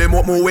 Hire them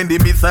up more when the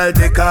missile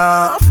take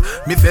off.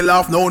 Me say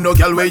laugh, no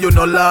girl where you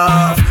no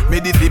laugh.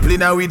 Me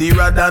discipline her with the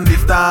rod and the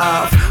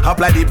staff.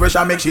 Apply the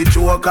pressure, make she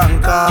choke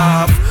and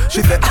cough.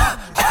 She say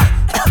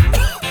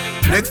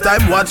next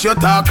time watch your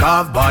talk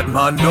off. Bad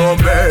man no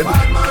bed.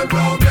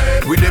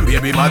 With them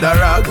baby mother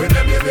rock.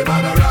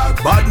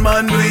 Bad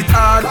man do it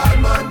hard.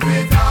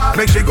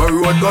 Make she go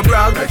road go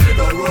brag.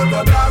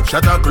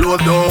 Shut her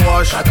clothes don't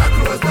wash.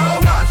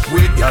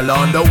 With y'all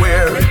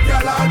underwear.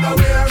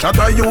 Shut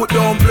her youth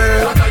don't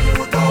play.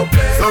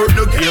 Third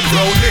the game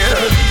round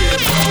here.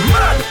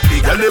 Man, the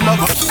girl them a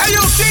go. Hey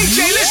yo DJ,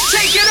 let's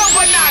take it up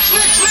a notch.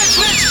 Let's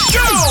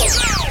go.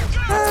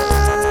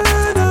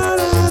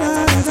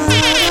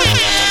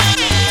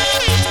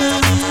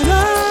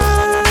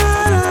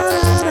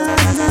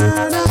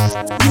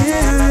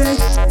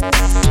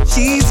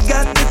 She's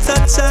got the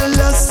touch I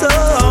love so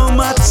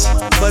much,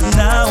 but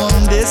now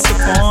I'm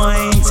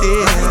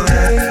disappointed.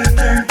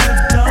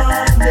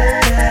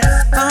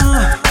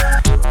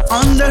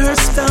 Under her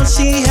spell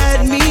she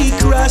had me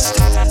crushed.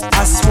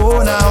 I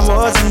swore I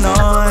was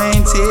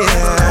anointed.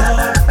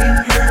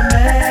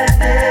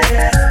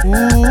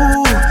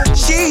 Ooh,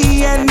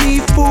 she had me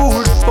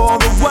fooled for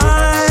a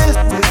while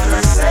with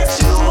her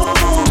sexual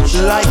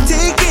motion, like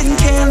taking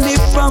candy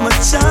from a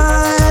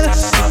child.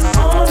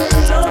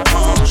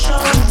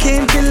 I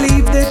can't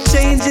believe the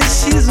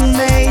changes she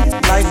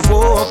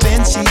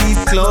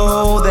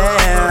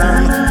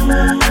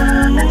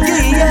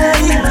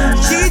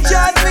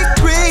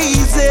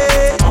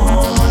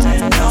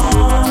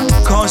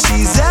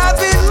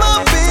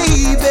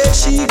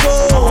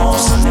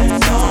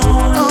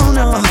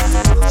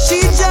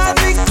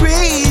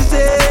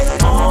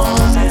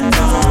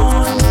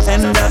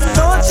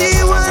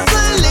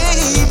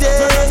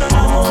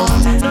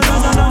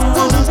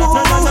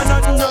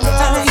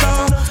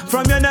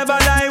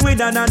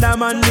with another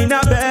man in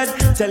a bed.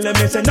 Tell them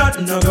it's a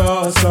nothing no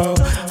go so.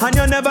 And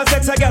you never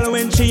sex a girl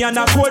when she on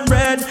a cold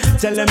bread.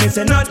 Tell them it's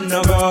a nothing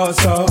no go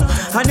so.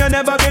 And you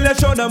never build a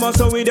shoulder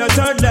muscle with your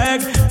third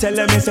leg. Tell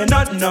them it's a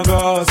nothing no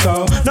go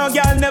so. No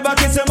girl never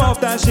kiss him off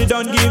that she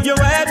don't give you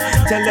head.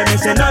 Tell them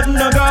it's a nothing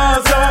no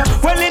go so.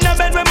 Well in a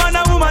bed with man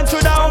and woman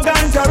should have hug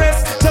and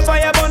caress. So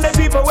fire burn the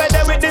people where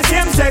they with the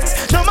same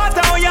sex. No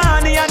matter how you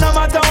honey and no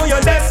matter how you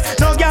less.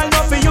 No girl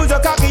not for use your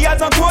cocky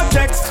as a quote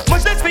checks.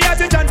 Much less for you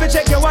to try to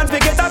check your one to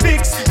get a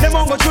fix. Them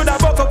won't go through the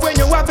buck up when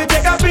you have to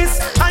take a piss.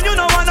 And you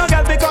know want no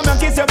girl to come and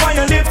kiss you on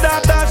your lips.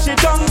 After she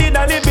tongue did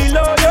a live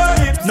below your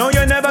hips. No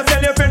you never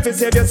tell your friend to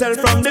save yourself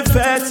from the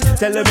feds.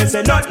 Tell them it's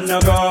a nothing no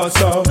go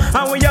so.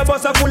 And when your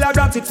bus are full of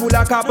rocks it full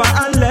of copper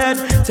and lead.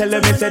 Tell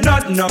them it's a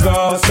nothing no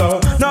go so.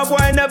 No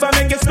boy never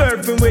make you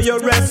slurp from where you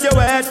rest your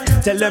head.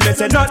 Tell them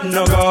it's a nothing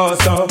no go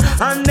so.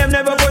 And them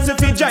never go to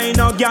feed join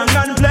no gang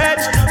and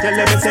pledge. Tell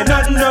them it's a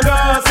nothing no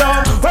go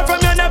so. Where from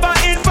you never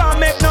inform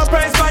make no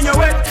price on your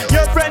wet.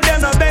 Your friend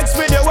them no vex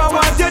with you and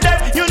want you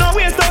dead. You know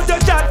waste out your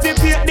chat to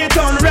paint the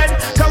town red.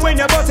 Cause when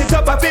you bust it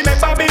up I feel make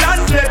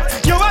Babylon flip.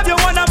 You have your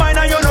one of mine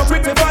and you no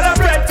quick to follow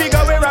bread.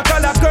 Figure where I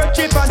call a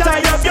kerchief and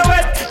tie up your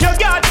head. You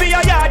got for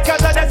your yard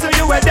cause that's who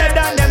you were dead.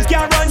 And them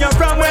can't run you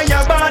from where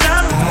you're born.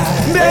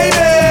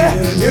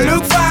 Baby, you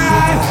look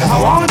fine. I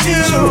want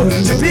you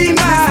to be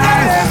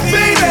mine.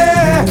 Baby,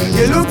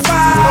 you look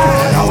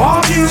fine. I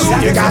want you.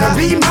 You gotta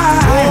be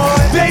mine.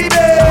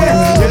 Baby,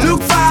 you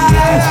look fine.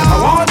 I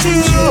want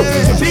you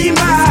to be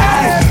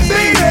mine.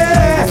 Baby,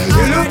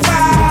 you look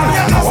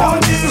fine. I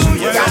want you.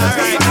 You gotta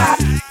be mine.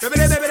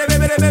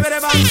 Baby,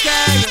 bounce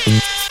gang.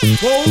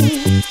 Oh,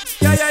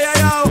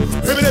 yo.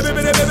 Baby,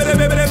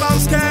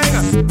 bounce gang.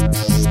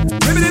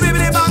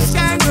 Baby, bounce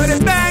gang with a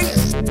bang.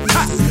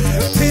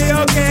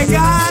 Okay,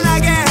 gone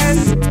again.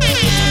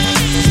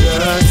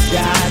 Just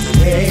got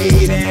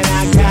paid and I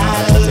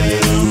got a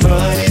little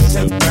money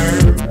to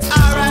burn.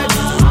 Alright.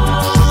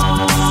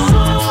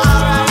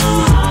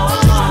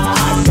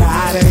 I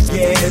gotta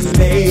get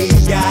laid,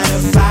 gotta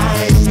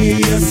find me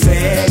a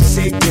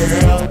sexy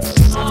girl.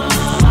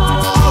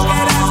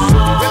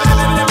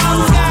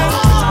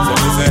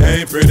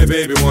 Hey, pretty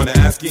baby, wanna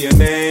ask you your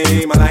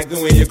name. I like the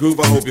way you groove,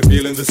 I hope you're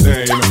feeling the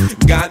same.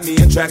 Got me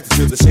attracted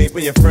to the shape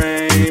of your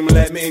frame.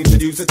 Let me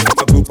introduce it to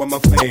my group on my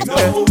flame.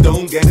 No,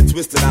 don't get it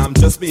twisted, I'm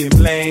just being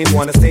plain.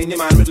 Wanna stain your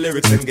mind with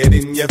lyrics and get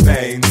in your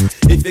veins.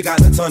 If you got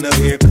the tunnel,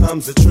 here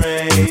comes the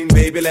train.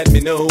 Baby, let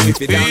me know if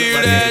you're down to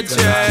run it. Just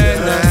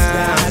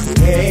got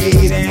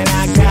paid and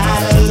I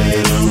got a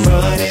little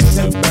money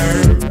to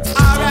burn.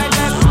 Alright,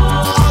 then.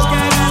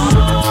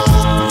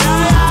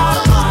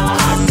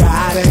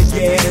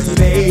 Get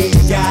laid,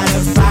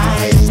 gotta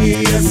find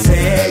me a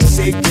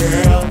sexy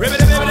girl.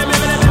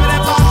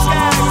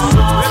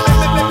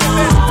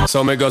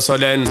 So me go so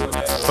then.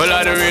 Well,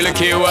 I don't really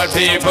care what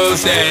people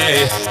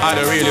say. I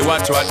don't really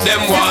watch what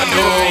them want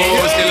do.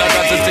 Still I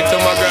got to stick to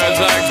my girls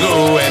like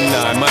glue. And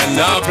I might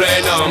not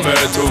play number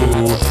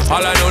 2.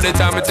 All I know the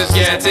time it is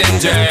getting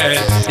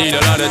jet. Need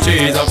a lot of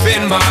trees up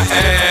in my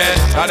head.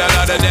 Got a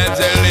lot of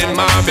dental in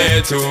my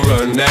bed to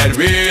run that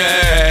real.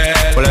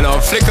 Well, I know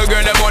flicker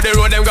girl, them on the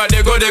road, them got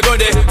the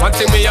goody. One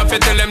thing me have to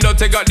tell them, don't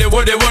they got the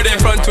woody.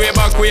 Front way,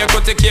 back way,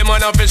 cut the came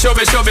on off and show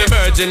me.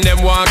 Virgin,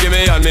 them want give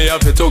me, and me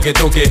have to took it.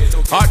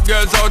 Hot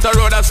girls out the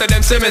road, I say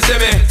them see me.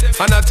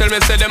 And I tell me,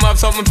 say them have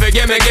something for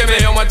gimme.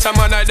 How much time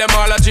I night, them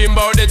all a dream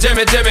about the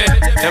Jimmy.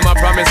 Them a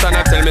promise, and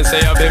I tell me,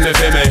 say you feel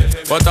me.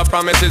 But a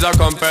promise is a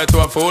compared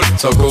to a fool,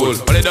 so cool.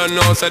 But they don't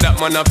know, say that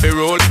man have to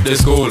rule the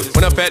school.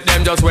 When I pet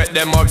them, just wet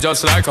them up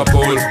just like a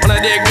pool. When I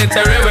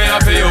dignitary way, I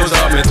have to use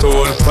up my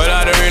tool. Well,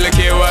 I don't really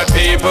care what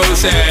people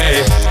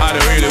say. I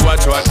don't really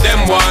watch what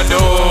them want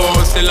do.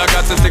 Still I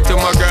got to stick to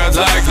my girls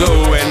like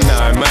glue. And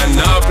I might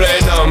not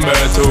play number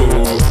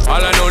 2. All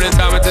I know this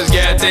time it is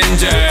getting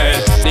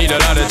jet. Need a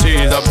lot of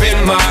cheese up in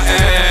my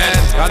head.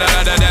 Got a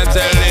lot of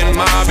dental in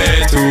my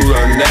bed to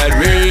run that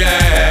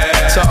relay.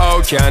 So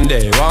how can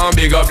they want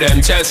big up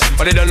them chest?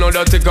 But they don't know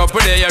that to go up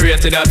they are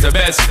rated as the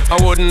best. I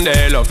wouldn't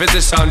they love it's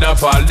the sound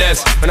of all this.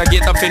 When I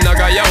get up in I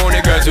got your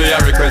only girls with your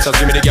request. Just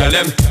give me the girl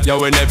them.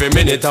 Yo, in every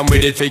minute I'm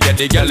with it. Forget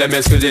the girl them.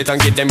 Excuse it and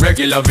get them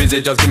regular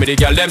visit. Just give me the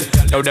girl them.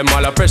 Yo, them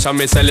all a pressure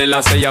me sell it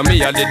last say me.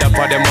 I did that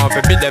for them off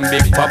it. Beat them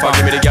big papa.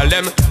 Give me the girl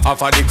them.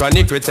 Off of the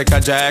chronic we take a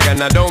drag.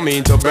 And I don't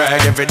mean to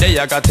brag. Every day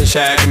I got to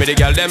shag. Give me the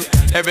girl them.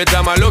 Every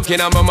time I look in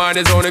on my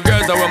mind is only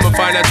girls. I want me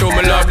find out who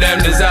me love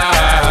them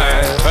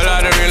design. Well,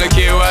 I don't really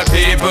care what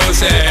people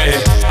say.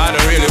 I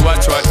don't really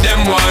watch what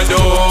them want do.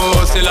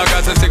 Still I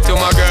got to stick to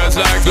my girls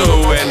like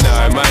glue. And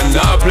I might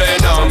not play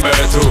number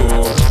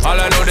 2. All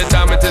I know the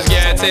time it is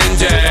getting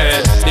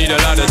jet. Need a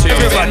lot of change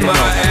in my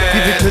head.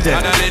 Give it to them.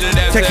 And a little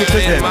Take it to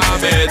them.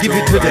 Give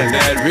it to them.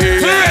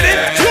 Ready?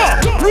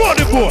 Roll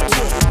the boat.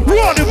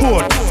 Roll the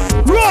boat.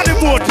 Roll the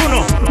boat, you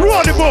know.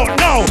 Roll the boat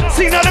now.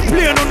 Signal the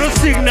plane on the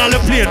signal the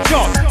plane.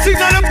 Jump.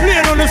 Signal the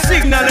plane on the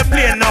signal the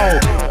plane now.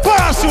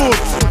 Parachute.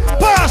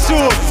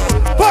 Parachute.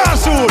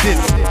 Parachute it.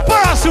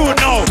 Parachute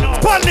now.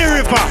 Pon the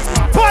river.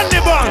 pon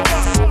the bank,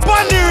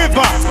 pon the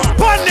river,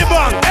 pon the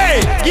bank.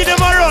 Hey, give them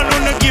a run,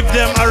 wanna give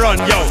them a run,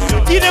 yo.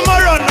 Give them a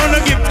run,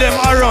 wanna give them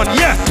a run,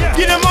 yeah.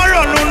 Give them a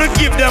run, wanna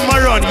give them a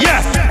run,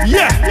 yeah,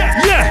 yeah,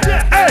 yeah.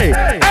 Hey,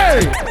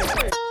 hey.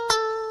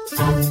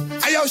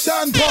 Hey, yo,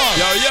 Sean Paul.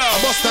 Yo, yo.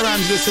 Busta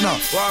Rhymes, listen up.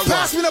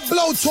 Pass me the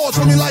blowtorch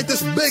when you like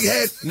this big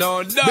head.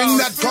 No doubt. Bring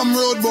that come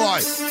road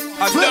boy.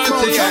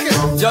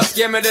 Just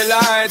give me the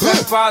light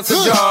and pass the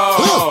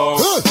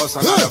joe. What's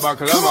another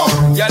buckle of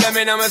more? Yeah, let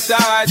me know my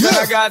side, and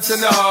I got to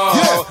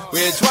know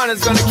which one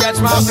is gonna catch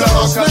my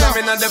flow. Cause I'm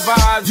in the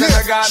vibes, and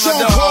I got my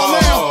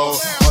dough.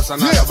 What's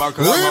another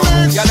buckle of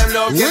more? Yeah, them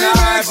looking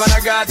hype, and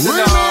I got to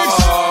know.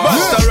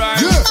 Busta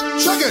Rhymes.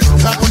 Check it.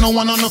 Clap on the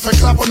one, enough for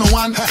clap on the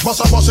one.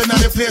 Bossa in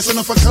the place,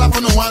 enough for clap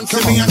on the one. See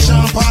me and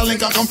Sean Paul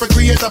Link, I come for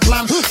create a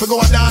plan. For go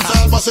a dance,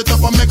 I'll bust it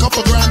up and make up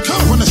a grand.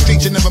 On the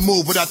street, you never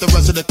move without the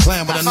rest of the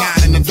clan. With a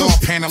 9 in the door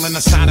panel in the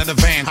side of the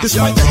van.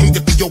 Despite the hate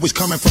that be always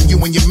coming from you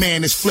and your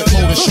man, it's flip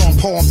mode and Sean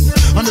Paul.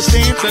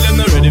 Understand? Tell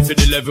them not ready for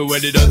the level where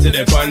they don't see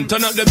their fun.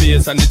 Turn up the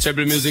bass and the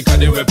treble music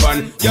and the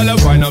weapon. Y'all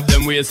wind up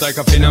them waist like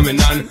a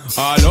phenomenon.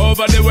 All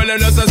over the world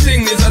and us a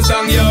sing this a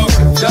song, yo.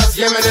 Just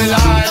give me the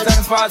light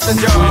and pass the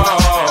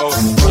joe.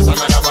 What's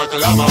another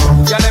buckle of more?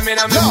 Y'all let me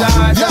know my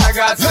side and I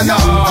got to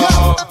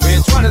know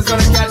which one is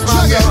gonna catch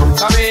my flow.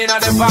 Come in at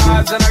the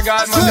vibes and I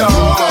got my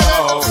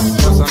dough.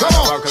 What's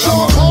another buckle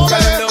of more? Y'all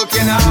them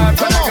looking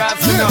hard and I got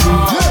to know.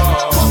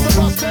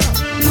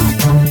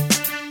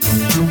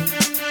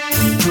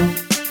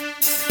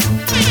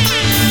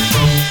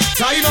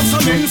 Tied up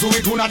some men so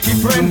we do not keep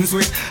friends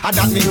with. And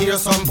that me hear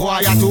some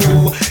boy or two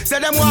say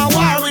them want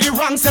war with the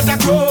wrong set of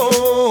crow.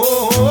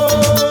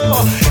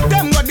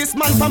 Them got this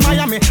man from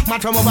Miami, man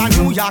from over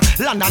New York,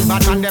 London,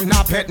 but and them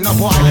not pet no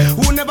boy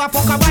who never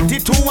fuck about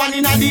it 2-1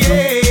 in the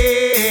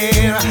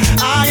air.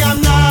 I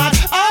am not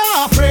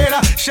afraid,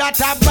 shut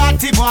up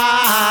batty boy.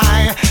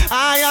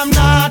 I am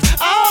not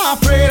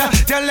afraid,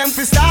 tell them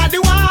to start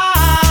the war.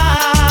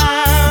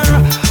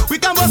 We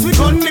can bust we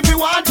gun if we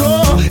want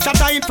to. Shut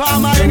it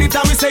farmer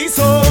anytime we say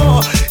so.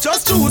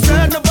 Just choose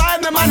the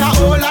vibe, the man a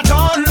whole lot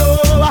on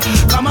low.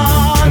 Come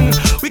on,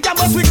 we can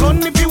bust we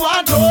gun if we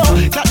want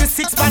to. Clap the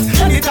 6-pack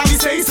anytime we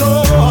say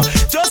so.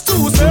 Just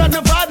choose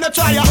the vibe, no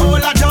try a whole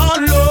lot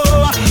on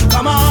low.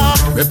 Come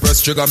on. Me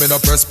press trigger, me no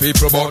press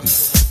people button.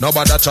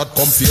 Nobody chat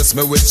come face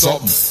me with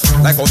something.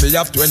 Like how me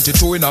have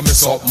 22 in a me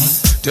something.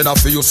 Then I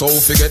feel you so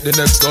forget the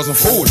next dozen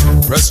fool.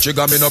 Press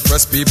trigger, me no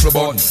press people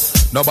button.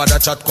 Nobody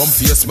chat come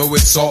face me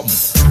with something.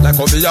 Like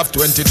how me have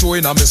 22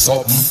 in a me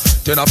something.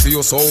 Then I feel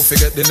you so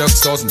forget the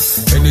next dozen.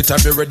 Anytime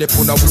you ready,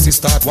 puna we see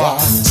start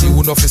war. See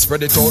who know fi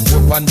spread it out,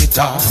 put on the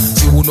tar.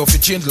 See who know fi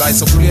change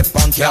lights up, play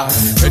punk yeah.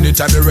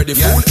 Anytime you ready,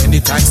 fool,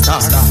 anytime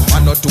start.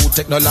 Man not too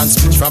take no land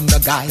speech from the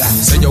guy.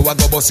 Say you a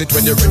go bust it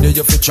when you ready,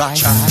 you fi try.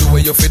 The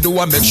way you fi do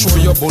and make sure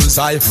you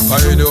bullseye.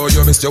 I know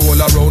you miss you all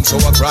around, so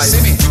I cry.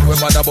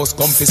 When mother bus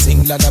come fi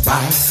sing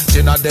lullaby,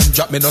 then a them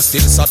drop me no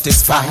still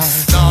satisfied.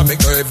 Now make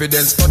no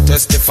evidence to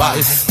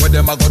testify. What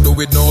them a go do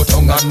with no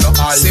tongue and no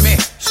eye? See me?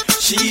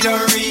 She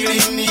don't really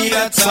need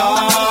a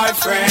toy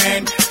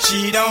friend.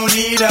 She don't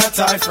need a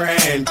toy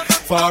friend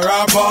for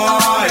a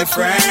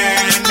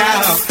boyfriend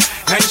now.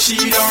 And she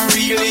don't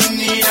really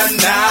need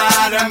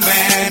another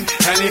man.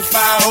 And if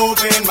I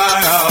open my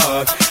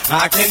heart,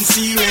 I can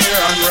see where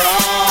I'm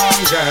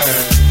wrong,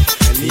 girl.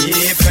 And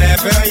if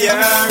ever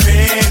you're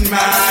in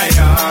my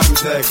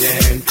arms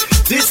again,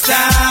 this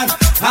time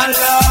I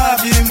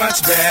love you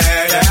much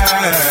better.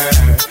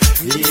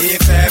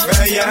 If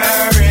ever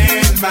you're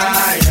in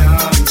my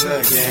arms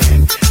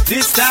again,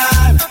 this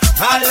time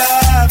I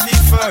love you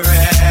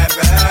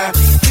forever.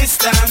 This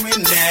time we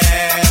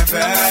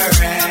never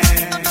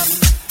end.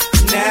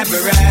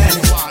 Never end.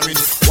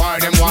 Why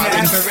them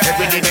warring?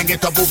 Every day they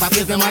get up over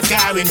kiss them a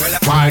scarring.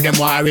 Why them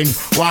warring?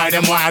 Why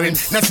them warring?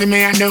 Nothing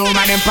me and no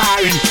man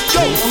empowering.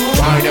 Yo!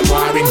 Why them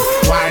warring?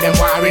 Why them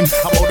warring?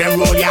 About them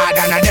roll yard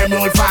and a them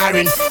roll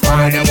firing.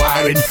 Why them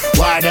warring?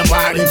 Why them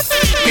warring?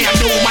 Me and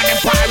no man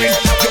empowering.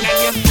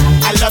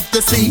 I love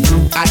to see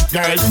hot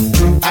girls.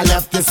 I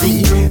love to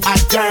see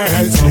hot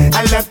girls.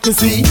 I love to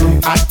see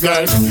hot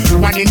girls.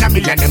 One in a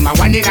million, them a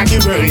one in a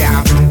the world,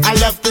 yeah. I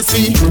love to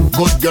see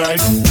good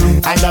girls.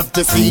 I love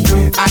to see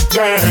hot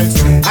girls.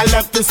 I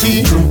love to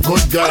see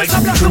good girls.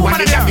 One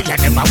in a million,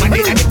 them a one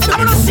in a the world.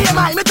 I'm not seeing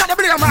my, me tell the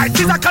blame my.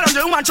 This a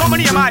calendar, woman, show me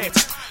name my.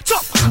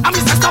 Chop, I'm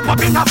Mr. Stop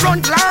up in the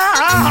front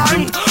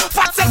line.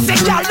 Fat sexy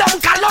girl, don't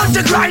call on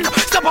the grind.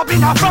 Step up in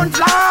the front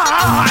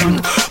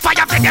line.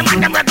 Fire for them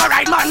and them we go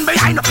right man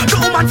behind. The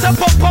woman say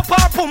pump up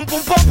her pum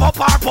pum pump up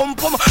her pum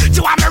pum.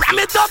 You want me ram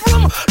it up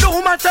room? The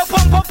woman say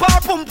pump up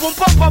her pum pum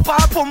pump up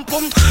her pum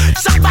pum.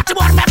 Side body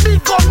boy make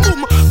big gun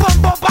boom.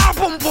 Pump up her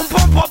pum pum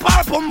pump up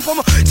her pum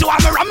pum. You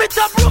want me ram it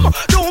up room?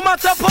 The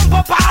woman say pump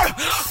up her,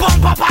 come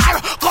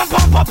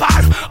pump up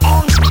her.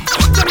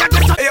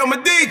 Hey, I'm a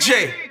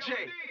DJ.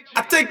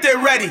 I think they're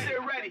ready.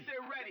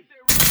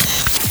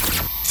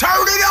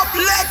 Turn it up,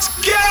 let's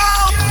go!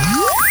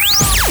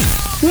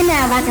 You're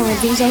now rocking with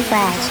DJ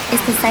Flash.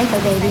 It's the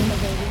Cypher, baby.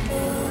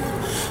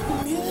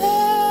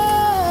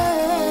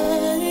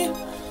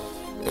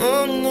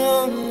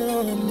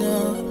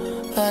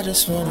 I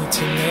just wanted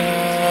to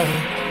know.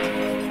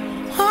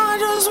 I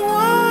just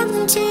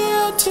want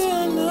you to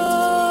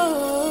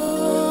know,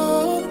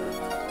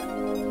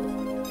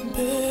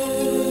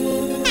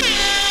 babe.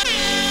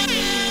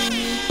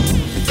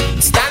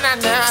 Na na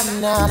na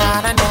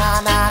na na na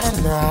na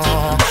na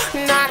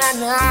na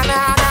na na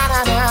na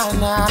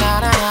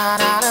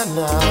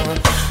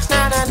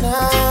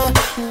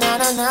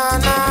na na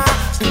na.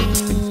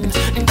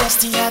 Just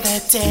the other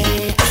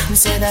day,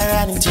 said I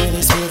ran into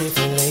this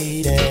beautiful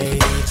lady.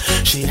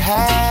 She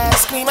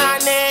asked me my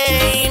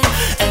name,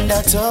 and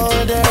I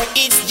told her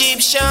it's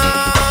Egyptian.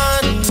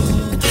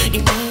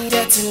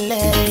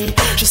 Immediately,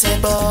 she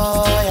said, boy,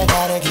 I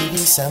gotta give you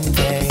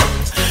something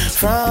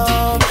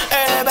from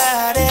her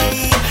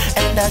body.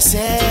 And I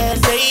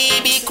said,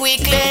 baby,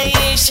 quickly.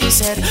 She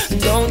said,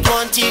 don't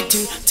want you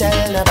to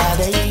tell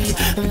nobody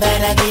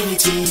that I give it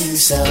to you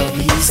so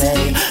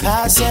easy.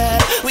 I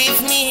said,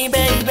 with me,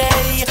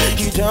 baby,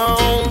 you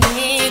don't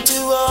need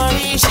to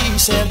worry. She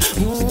said,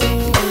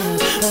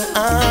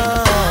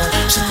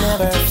 she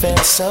never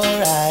felt so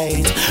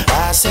right.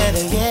 I said,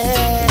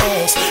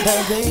 yes,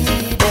 baby,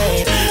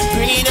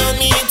 bring it on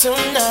me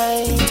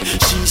tonight.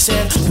 She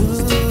said,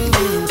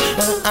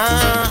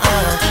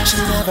 she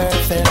never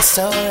felt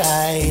so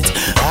right.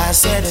 I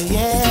said,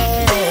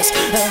 yes,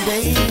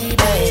 baby,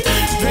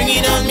 bring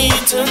it on me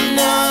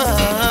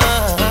tonight.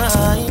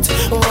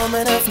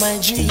 Woman of my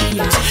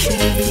dreams,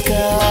 you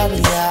become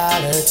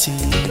reality.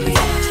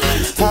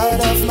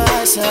 Out of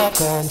my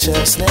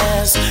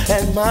subconsciousness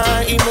and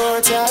my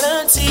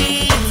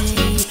immortality,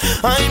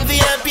 I'm the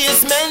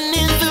happiest man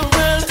in the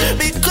world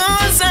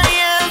because I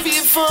have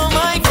you for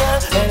my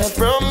girl. And I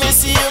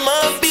promise you,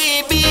 my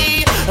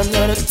baby, I'm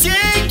gonna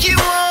take you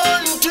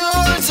on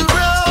tours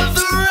around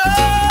the world.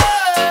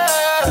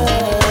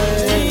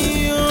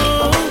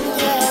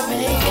 Yeah,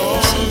 baby,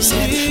 she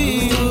said,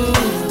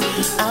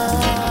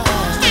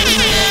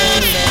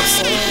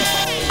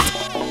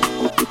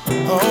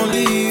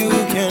 only you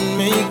can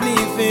make me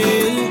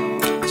feel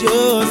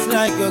just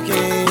like a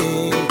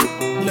king.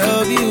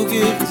 Love you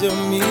give to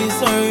me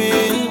so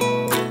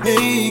real,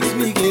 makes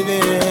me give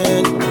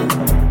in.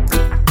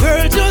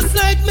 Girl, just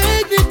like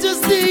magnet,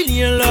 just steal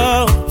your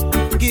love,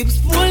 keeps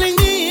pulling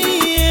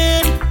me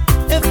in.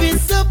 If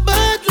it's a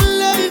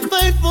battle I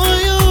fight for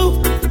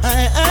you,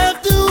 I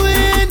have to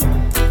win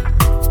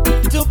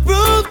to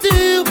prove to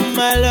you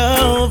my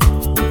love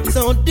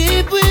so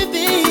deep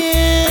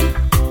within.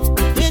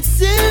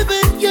 It's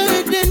even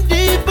getting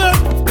deeper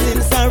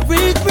since I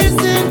reached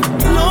prison,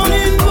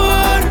 longing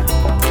for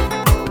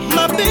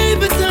my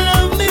baby to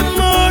love me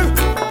more.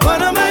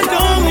 What am I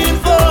longing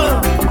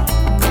for?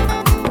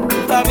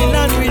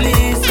 Babylon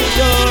release the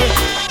door.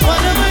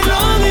 What am I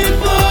longing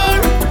for?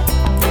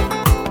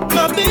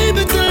 My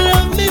baby to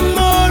love me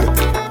more.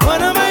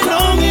 What am I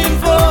longing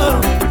for?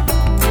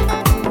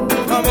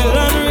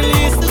 Babylon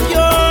release the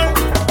door.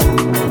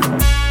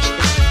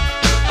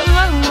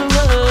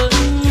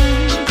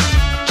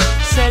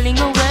 Selling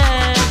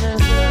away.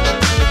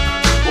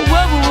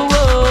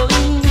 Whoa.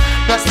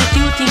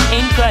 Prostituting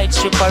ain't right,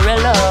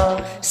 stripperella.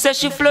 Says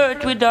she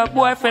flirt with her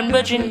boyfriend,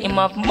 virgin him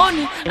of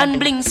money and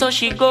bling, so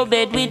she go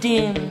bed with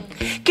him.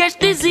 Catch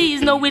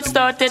disease, now it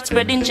started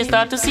spreading. She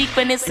start to seek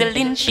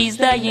penicillin, she's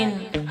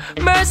dying.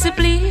 Mercy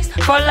please,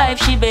 for life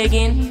she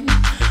begging.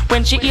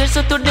 When she hears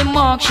her to the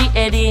mark, she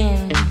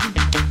heading.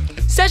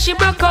 Says she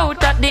broke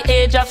out at the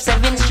age of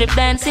 7, strip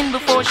dancing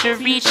before she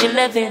reached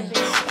 11.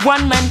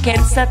 One man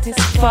can't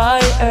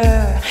satisfy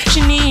her,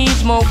 she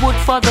needs more wood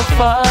for the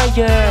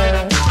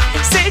fire.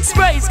 Sex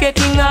price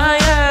getting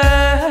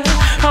higher,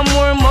 and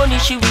more money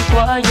she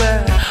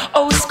require.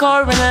 Oh,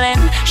 score and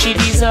land she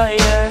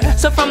desire.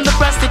 So from the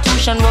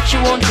prostitution work she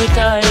won't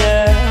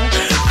retire.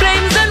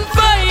 Flames and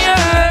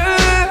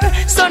fire,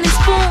 sunny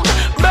spoon,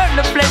 burn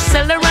the flesh,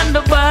 sell her and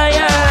the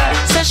buyer.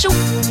 Says she,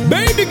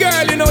 baby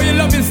girl, you know your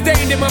love is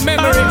stained in my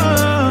memory.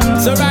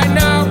 So right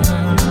now,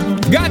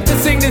 got to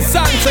sing this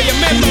song so you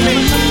remember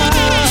me.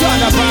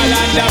 Tryna fall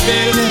and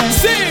Deville,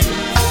 sing.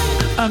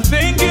 I'm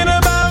thinking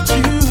about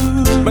you.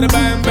 Bada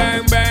bang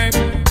bang bang.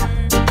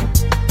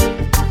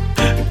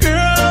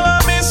 Girl,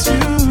 I miss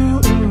you.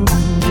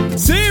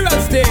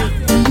 Serious thing.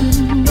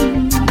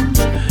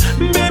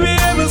 Baby,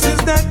 ever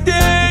since that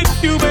day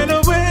you went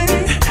away,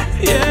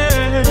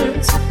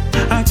 yes,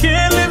 I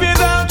can't live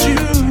without you.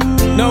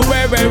 No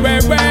way.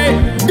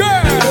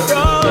 Girl, you're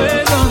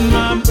always on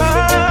my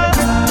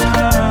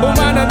mind.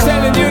 Woman, I'm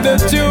telling you the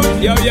truth.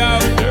 Yo.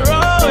 You're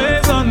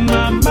always on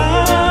my mind.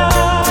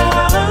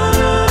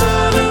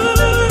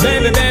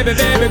 Baby girl,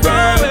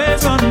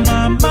 always on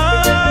my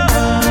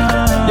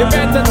mind. You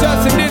better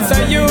trust in this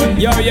and you.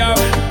 Yo.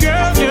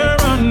 Girl, you're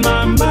on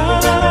my mind.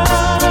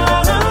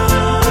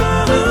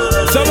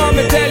 So let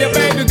me tell you,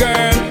 baby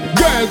girl,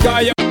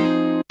 call you.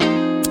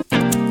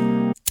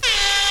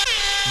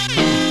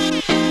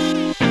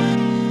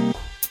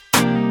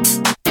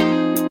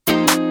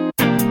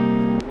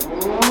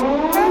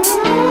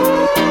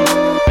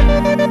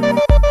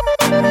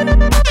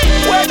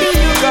 Where do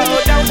you go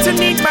down to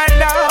need my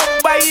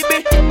love, baby?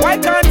 Why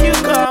can't you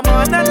come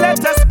on and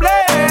let us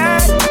play?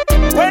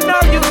 When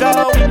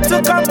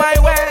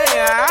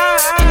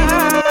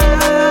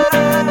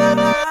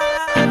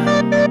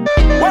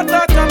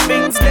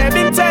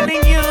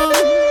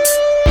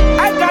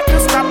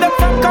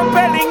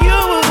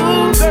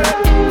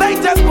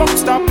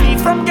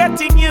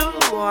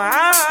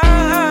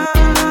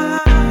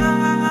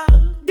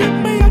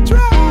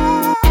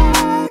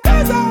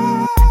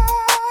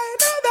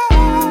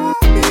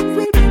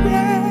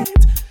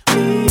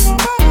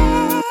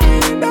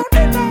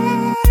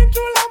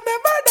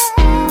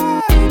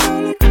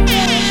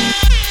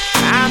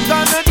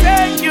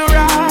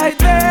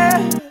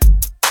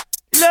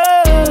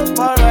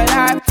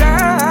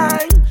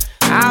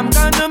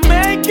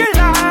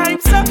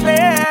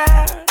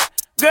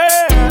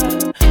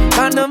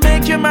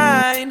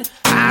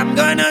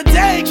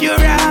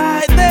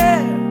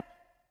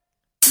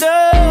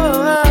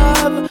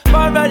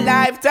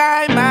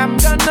time, I'm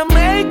gonna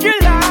make your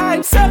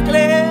life so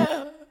clear.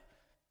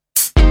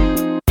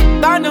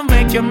 Gonna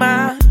make you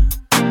mine.